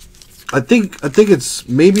think it's...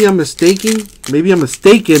 Maybe I'm mistaken.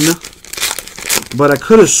 But I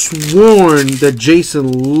could have sworn that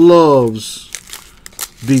Jason loves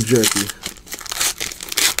beef jerky.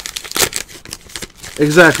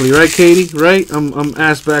 Exactly, right, Katie? Right? I'm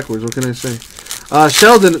ass backwards. What can I say?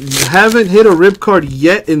 Sheldon, haven't hit a rip card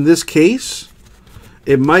yet in this case.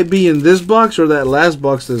 It might be in this box or that last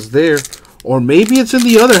box that's there. Or maybe it's in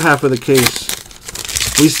the other half of the case.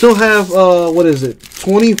 We still have, what is it?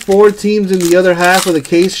 24 teams in the other half of the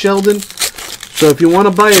case, Sheldon. So if you want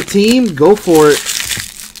to buy a team, go for it.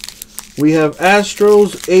 We have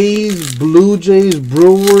Astros, A's, Blue Jays,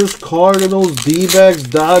 Brewers, Cardinals, D-backs,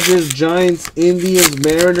 Dodgers, Giants, Indians,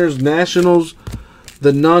 Mariners, Nationals,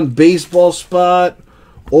 the non-baseball spot,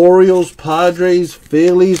 Orioles, Padres,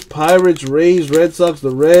 Phillies, Pirates, Rays, Red Sox,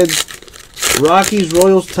 the Reds, Rockies,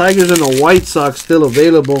 Royals, Tigers, and the White Sox still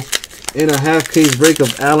available in a half-case break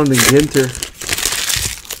of Allen and Ginter.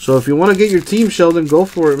 So if you want to get your team, Sheldon, go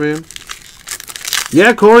for it, man.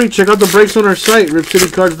 Yeah, Corey, check out the breaks on our site,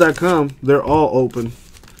 ripcitycards.com. They're all open.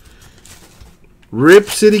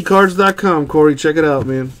 ripcitycards.com, Corey, check it out,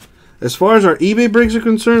 man. As far as our eBay breaks are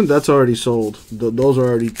concerned, that's already sold. Those are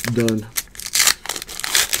already done.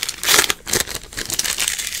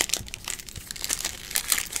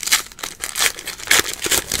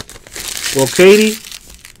 Well, Katie,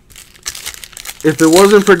 if it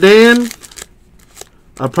wasn't for Dan,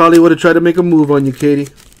 I probably would have tried to make a move on you, Katie.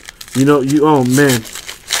 You know, oh man,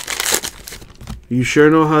 you sure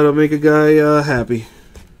know how to make a guy happy.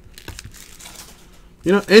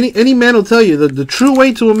 You know, any man will tell you that the true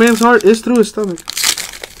way to a man's heart is through his stomach.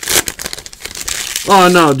 Oh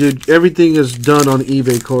no, dude, everything is done on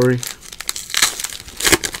eBay, Corey.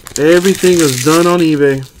 Everything is done on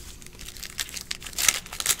eBay.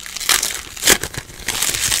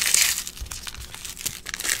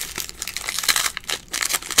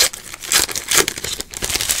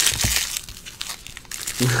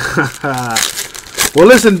 Well,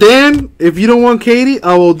 listen, Dan, if you don't want Katie,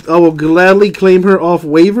 I will gladly claim her off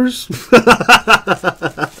waivers.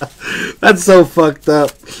 That's so fucked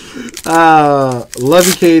up. Love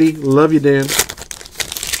you, Katie. Love you, Dan.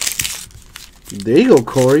 There you go,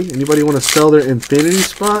 Corey. Anybody want to sell their infinity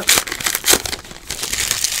spot?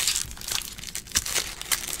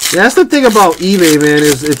 Yeah, that's the thing about eBay, man,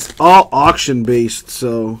 is it's all auction based,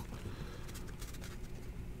 so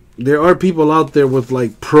there are people out there with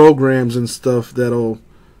like programs and stuff that'll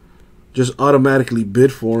just automatically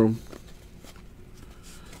bid for them.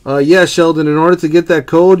 Yeah, Sheldon, in order to get that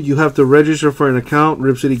code, you have to register for an account,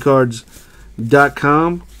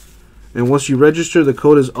 ripcitycards.com. And once you register, the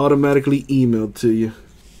code is automatically emailed to you.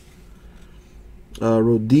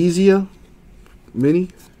 Rhodesia Mini.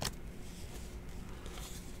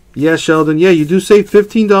 Yeah, Sheldon. Yeah, you do save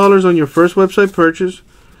 $15 on your first website purchase.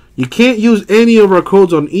 You can't use any of our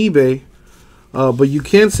codes on eBay, but you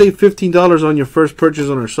can save $15 on your first purchase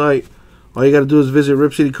on our site. All you got to do is visit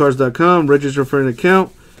ripcitycards.com, register for an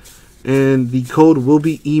account, and the code will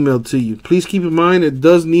be emailed to you. Please keep in mind it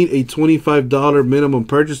does need a $25 minimum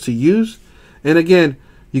purchase to use. And again,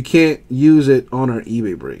 you can't use it on our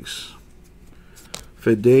eBay breaks.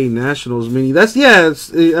 Fede Nationals mini.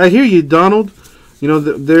 I hear you, Donald. You know,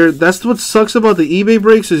 that's what sucks about the eBay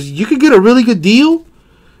breaks is you could get a really good deal.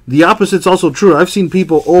 The opposite's also true. I've seen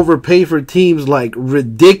people overpay for teams like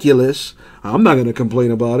ridiculous. I'm not going to complain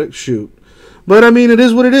about it. Shoot. But, I mean, it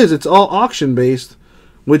is what it is. It's all auction-based,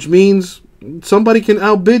 which means somebody can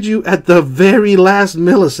outbid you at the very last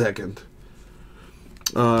millisecond.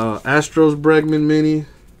 Astros Bregman mini.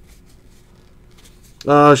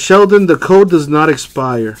 Sheldon, the code does not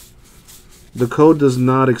expire. The code does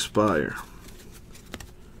not expire.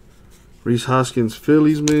 Reese Hoskins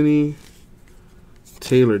Phillies mini.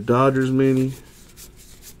 Taylor Dodgers mini.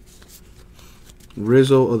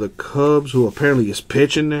 Rizzo of the Cubs, who apparently is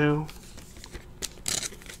pitching now.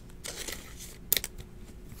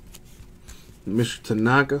 Mr.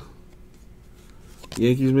 Tanaka,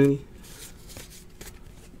 Yankees mini.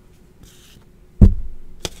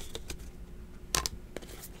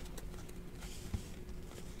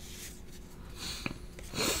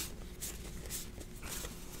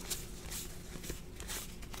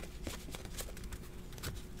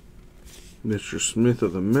 Mr. Smith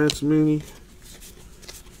of the Mets mini.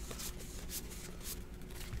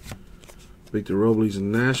 Victor Robles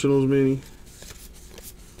and Nationals mini.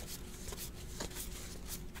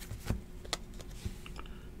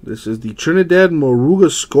 This is the Trinidad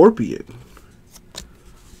Moruga Scorpion.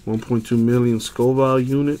 1.2 million Scoville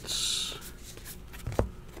units.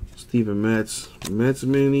 Steven Matz Mets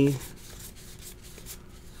mini.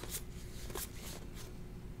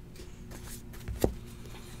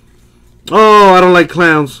 Oh, I don't like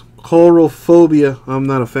clowns. Chorophobia. I'm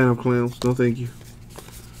not a fan of clowns. No, thank you.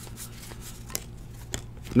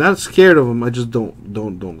 Not scared of them. I just don't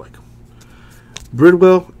like them.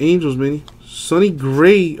 Bridwell Angels mini. Sonny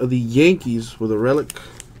Gray of the Yankees with a relic.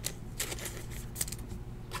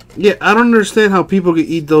 Yeah, I don't understand how people can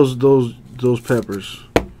eat those peppers.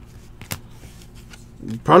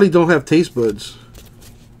 Probably don't have taste buds.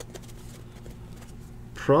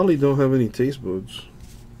 Probably don't have any taste buds.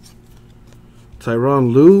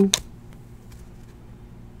 Tyronn Lue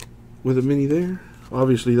with a mini there.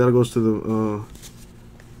 Obviously, that goes to the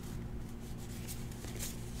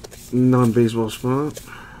non-baseball spot.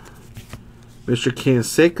 Mr.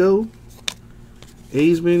 Canseco,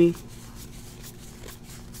 A's mini.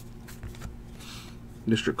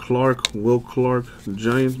 Mr. Clark, Will Clark,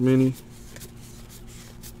 Giants mini.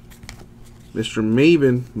 Mr.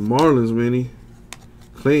 Maven, Marlins mini.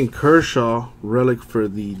 Clayton Kershaw, relic for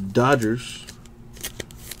the Dodgers.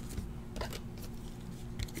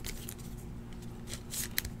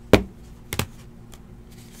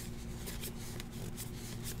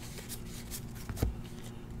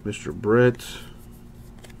 Mr. Brett,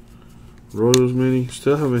 Royals mini.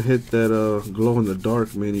 Still haven't hit that glow in the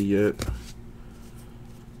dark mini yet.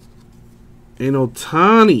 And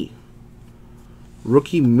Otani,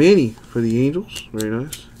 rookie mini for the Angels. Very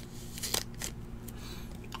nice.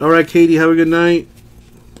 All right, Katie, have a good night.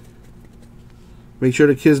 Make sure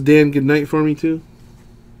to kiss Dan good night for me too.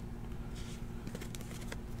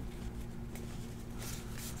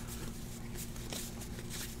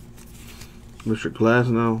 Mr.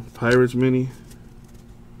 Glasnow, Pirates mini.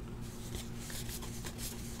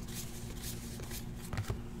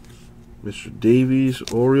 Mr. Davies,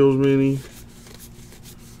 Orioles mini.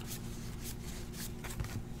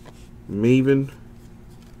 Maven,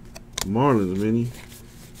 Marlins mini.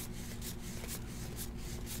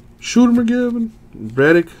 Shooter McGavin,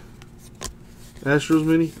 Braddock, Astros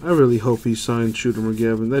mini. I really hope he signed Shooter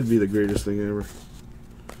McGavin. That'd be the greatest thing ever.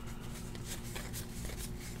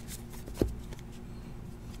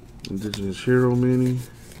 Indigenous Hero mini.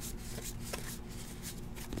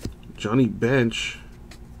 Johnny Bench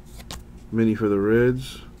mini for the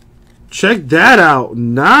Reds. Check that out.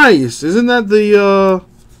 Nice. Isn't that the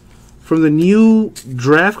from the new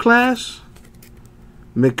draft class?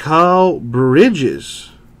 Mikal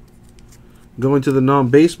Bridges going to the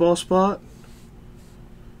non-baseball spot.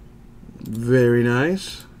 Very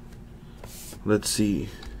nice. Let's see.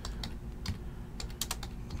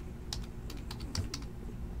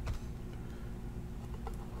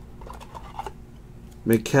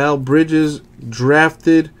 Mikal Bridges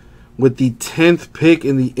drafted with the 10th pick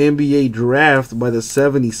in the NBA draft by the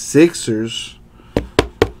 76ers.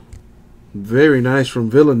 Very nice from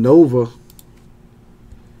Villanova.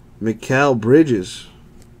 Mikal Bridges.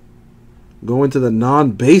 Going to the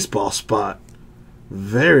non-baseball spot.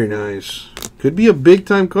 Very nice. Could be a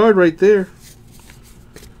big-time card right there.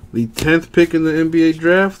 The 10th pick in the NBA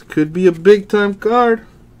draft. Could be a big-time card.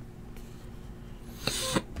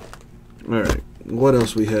 Alright. What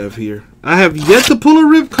else we have here? I have yet to pull a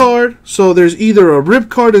rip card. So there's either a rip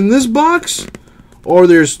card in this box, or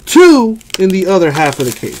there's 2 in the other half of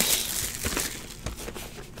the case.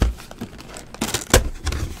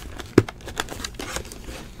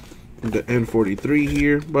 The N43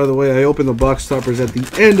 here. By the way, I open the box toppers at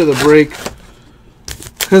the end of the break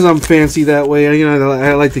because I'm fancy that way.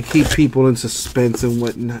 I like to keep people in suspense and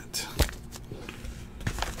whatnot.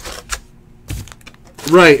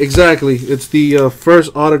 Right, exactly. It's the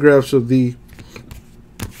first autographs of the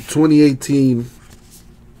 2018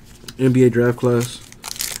 NBA draft class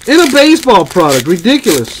in a baseball product.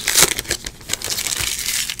 Ridiculous.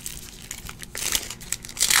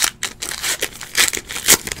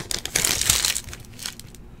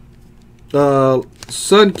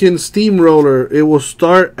 Sunken Steamroller. It will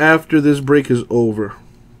start after this break is over.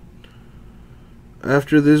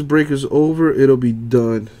 After this break is over, it'll be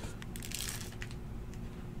done.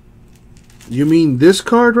 You mean this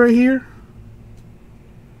card right here?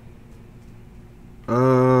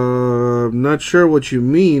 I'm not sure what you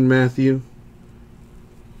mean, Matthew.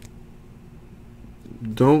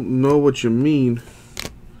 Don't know what you mean.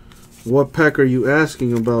 What pack are you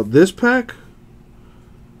asking about? This pack?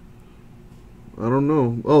 I don't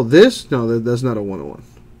know. Oh, this? No, that's not a 101.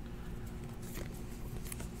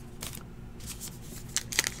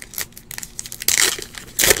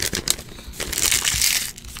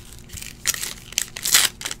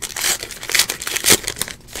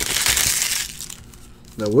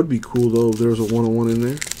 That would be cool, though, if there was a 101 in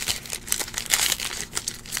there.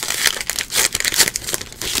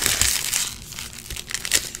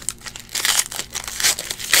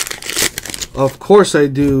 Of course I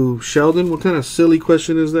do, Sheldon. What kind of silly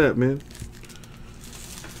question is that, man?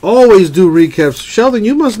 Always do recaps. Sheldon,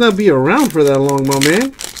 you must not be around for that long, my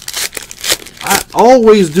man. I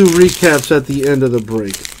always do recaps at the end of the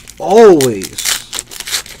break. Always.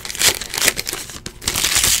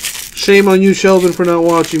 Shame on you, Sheldon, for not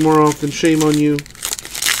watching more often. Shame on you.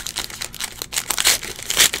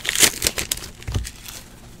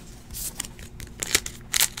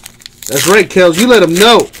 That's right, Kels. You let him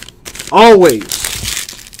know. Always.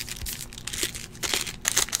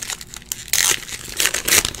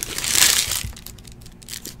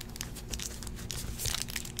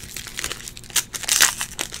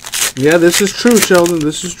 Yeah, this is true, Sheldon.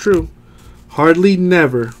 This is true. Hardly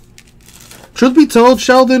never. Truth be told,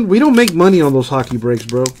 Sheldon, we don't make money on those hockey breaks,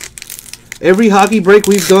 bro. Every hockey break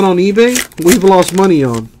we've done on eBay, we've lost money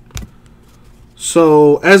on.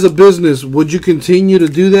 So, as a business, would you continue to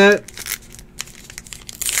do that?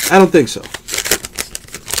 I don't think so.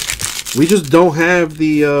 We just don't have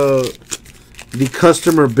the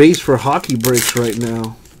customer base for hockey breaks right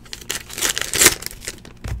now.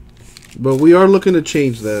 But we are looking to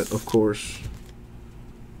change that, of course.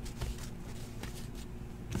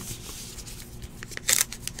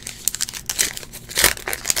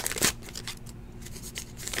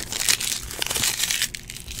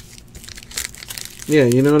 Yeah,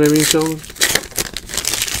 you know what I mean, Sheldon?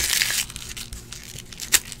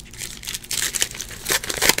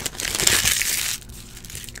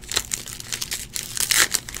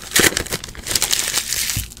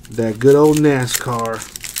 That good old NASCAR.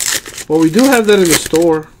 Well, we do have that in the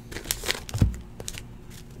store.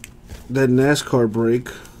 That NASCAR break.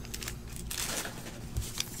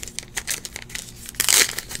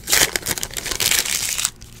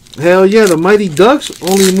 Hell yeah, the Mighty Ducks.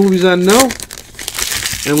 Only the movies I know.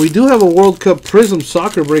 And we do have a World Cup Prism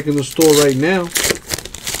soccer break in the store right now.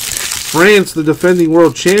 France, the defending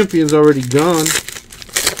world champions, already gone.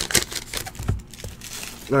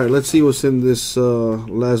 Alright, let's see what's in this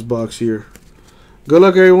last box here. Good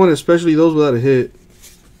luck, everyone, especially those without a hit.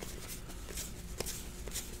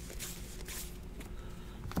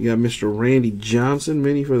 You got Mr. Randy Johnson,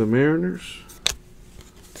 mini for the Mariners.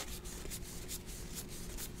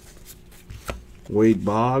 Wade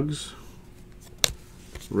Boggs,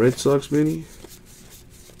 Red Sox mini.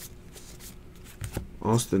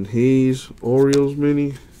 Austin Hayes, Orioles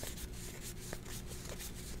mini.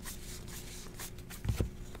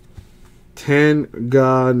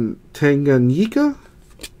 Tanganyika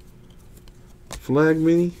flag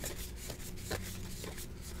mini.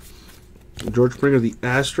 George Springer, the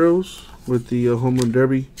Astros, with the home run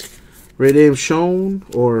derby Red Aim shown,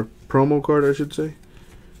 or promo card, I should say.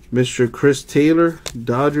 Mr. Chris Taylor,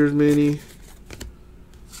 Dodgers mini.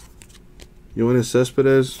 Yoenis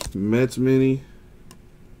Cespedes, Mets mini.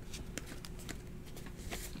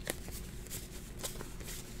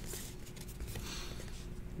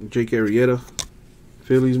 Jake Arrieta,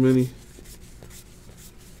 Phillies mini.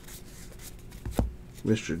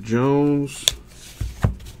 Mr. Jones,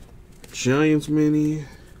 Giants mini.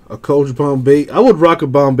 A Coach Bombay. I would rock a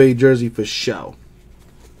Bombay jersey for show.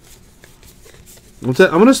 I'm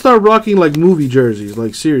gonna start rocking like movie jerseys,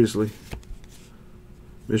 like seriously.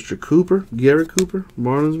 Mr. Cooper, Garrett Cooper,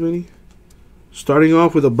 Marlins mini. Starting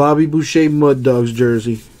off with a Bobby Boucher Mud Dogs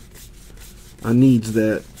jersey. I needs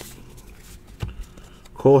that.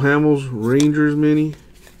 Cole Hamels, Rangers mini.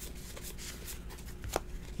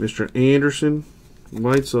 Mr. Anderson,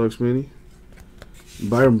 White Sox mini.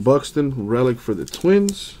 Byron Buxton, relic for the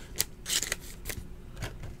Twins.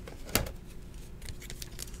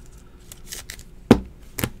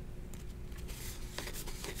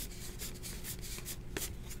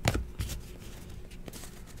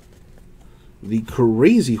 The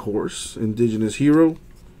Crazy Horse, Indigenous Hero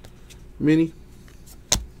mini.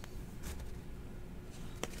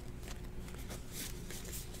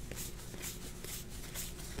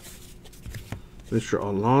 Mr.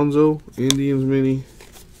 Alonso, Indians mini.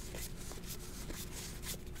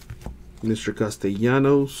 Mr.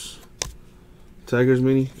 Castellanos, Tigers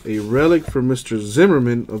mini. A relic for Mr.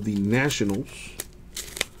 Zimmerman of the Nationals.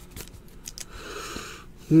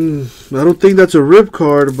 I don't think that's a rip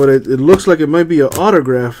card, but it looks like it might be an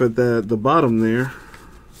autograph at the bottom there.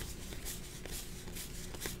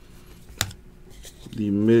 The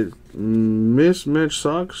mismatch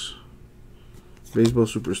socks. Baseball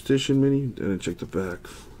Superstition mini. And check the back.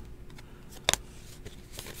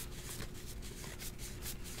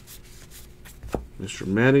 Mr.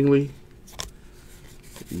 Mattingly.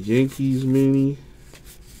 Yankees mini.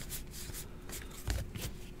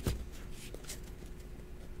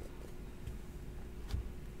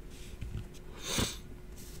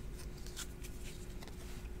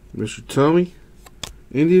 Mr. Tommy.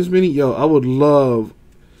 Indians mini. Yo, I would love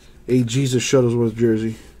a Jesus Shuttlesworth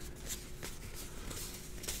jersey.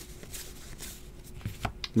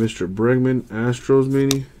 Mr. Bregman, Astros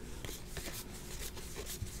mini.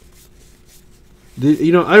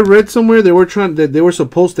 I read somewhere they were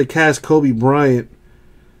supposed to cast Kobe Bryant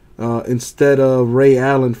instead of Ray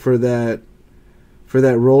Allen for that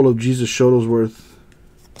role of Jesus Shuttlesworth.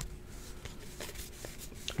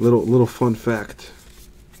 Little fun fact.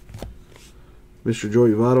 Mr. Joey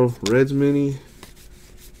Votto, Reds mini.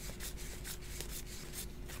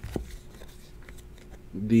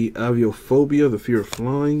 The Aviophobia, the Fear of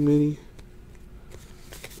Flying mini.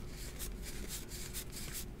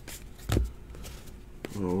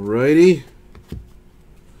 Alrighty.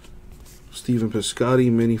 Stephen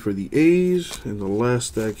Piscotty mini for the A's. And the last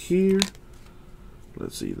stack here.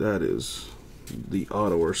 Let's see, that is the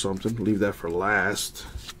auto or something. Leave that for last.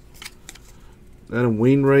 Adam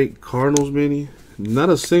Wainwright, Cardinals mini. Not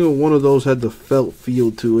a single one of those had the felt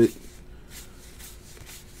feel to it.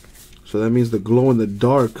 So that means the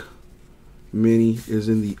glow-in-the-dark mini is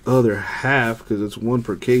in the other half because it's one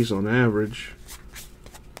per case on average.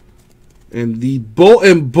 And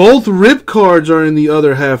both rip cards are in the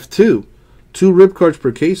other half too. 2 rip cards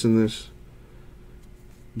per case in this.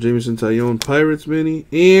 Jameson Taillon Pirates mini.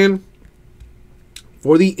 And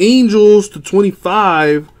for the Angels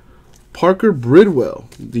 /25, Parker Bridwell,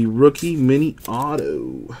 the rookie mini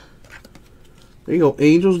auto. There you go,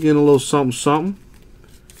 Angels getting a little something something.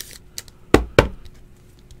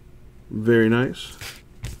 Very nice.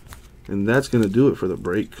 And that's going to do it for the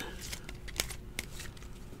break.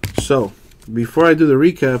 So, before I do the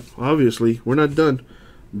recap, obviously, we're not done.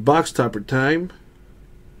 Box topper time.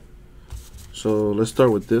 So, let's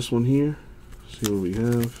start with this one here. See what we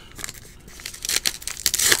have.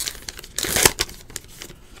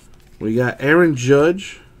 We got Aaron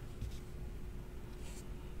Judge.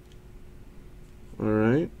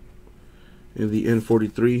 Alright. In the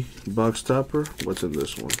N43 box topper. What's in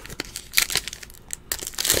this one?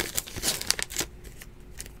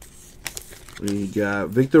 We got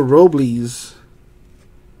Victor Robles,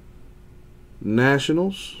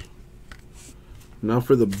 Nationals. Now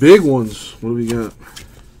for the big ones, what do we got?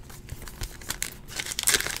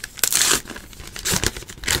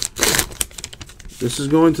 This is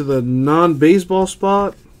going to the non-baseball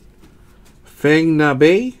spot. Fang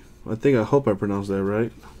Nabe. I hope I pronounced that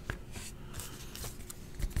right.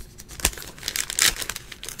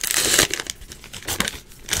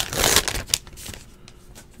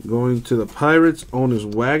 Going to the Pirates, Honus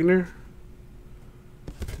Wagner.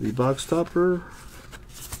 The box topper.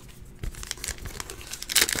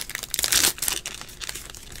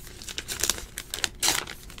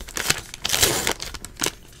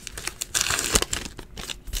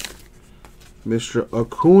 Mr.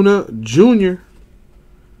 Acuna Jr.,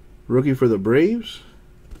 rookie for the Braves.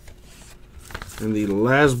 And the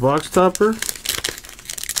last box topper.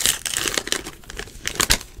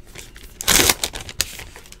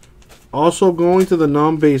 Also going to the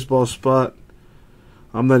non-baseball spot.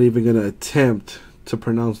 I'm not even going to attempt to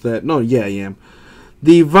pronounce that. No, yeah, I am.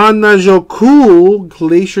 The Vanajoku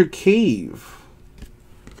Glacier Cave.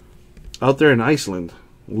 Out there in Iceland.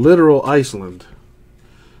 Literal Iceland.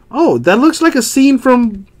 Oh, that looks like a scene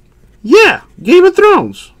from, yeah, Game of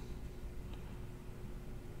Thrones.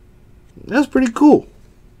 That's pretty cool.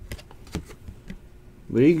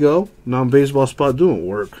 There you go. Non-baseball spot doing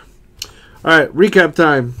work. Alright, recap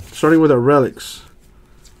time. Starting with our relics.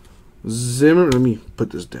 Let me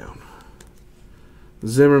put this down.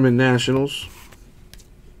 Zimmerman Nationals.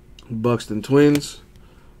 Buxton Twins.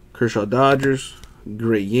 Kershaw Dodgers.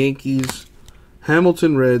 Gray Yankees.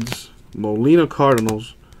 Hamilton Reds. Molina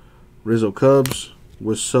Cardinals. Rizzo Cubs.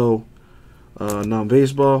 Wiseau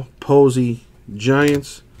non-baseball. Posey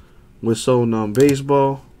Giants. Wiseau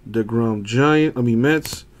non-baseball. DeGrom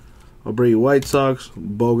Mets. Abreu White Sox.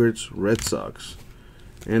 Bogarts Red Sox.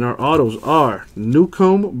 And our autos are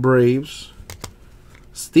Newcomb Braves.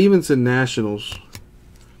 Stevenson Nationals.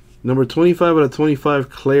 Number 25 out of 25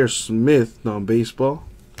 Claire Smith non-baseball.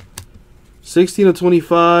 16 of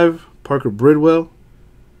 25 Parker Bridwell.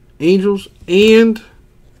 Angels. And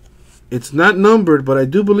it's not numbered, but I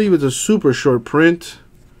do believe it's a super short print.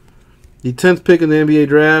 The 10th pick in the NBA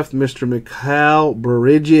draft, Mr. Mikal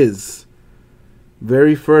Bridges.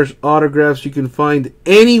 Very first autographs you can find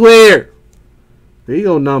anywhere. There you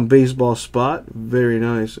go, non-baseball spot. Very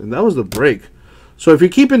nice. And that was the break. So if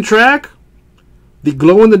you're keeping track, the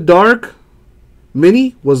glow-in-the-dark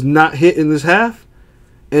mini was not hit in this half.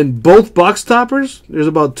 And both box toppers, there's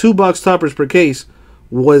about 2 box toppers per case,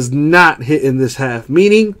 was not hit in this half.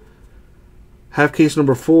 Meaning, half case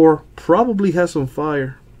number 4 probably has some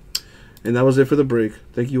fire. And that was it for the break.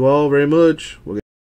 Thank you all very much. We'll get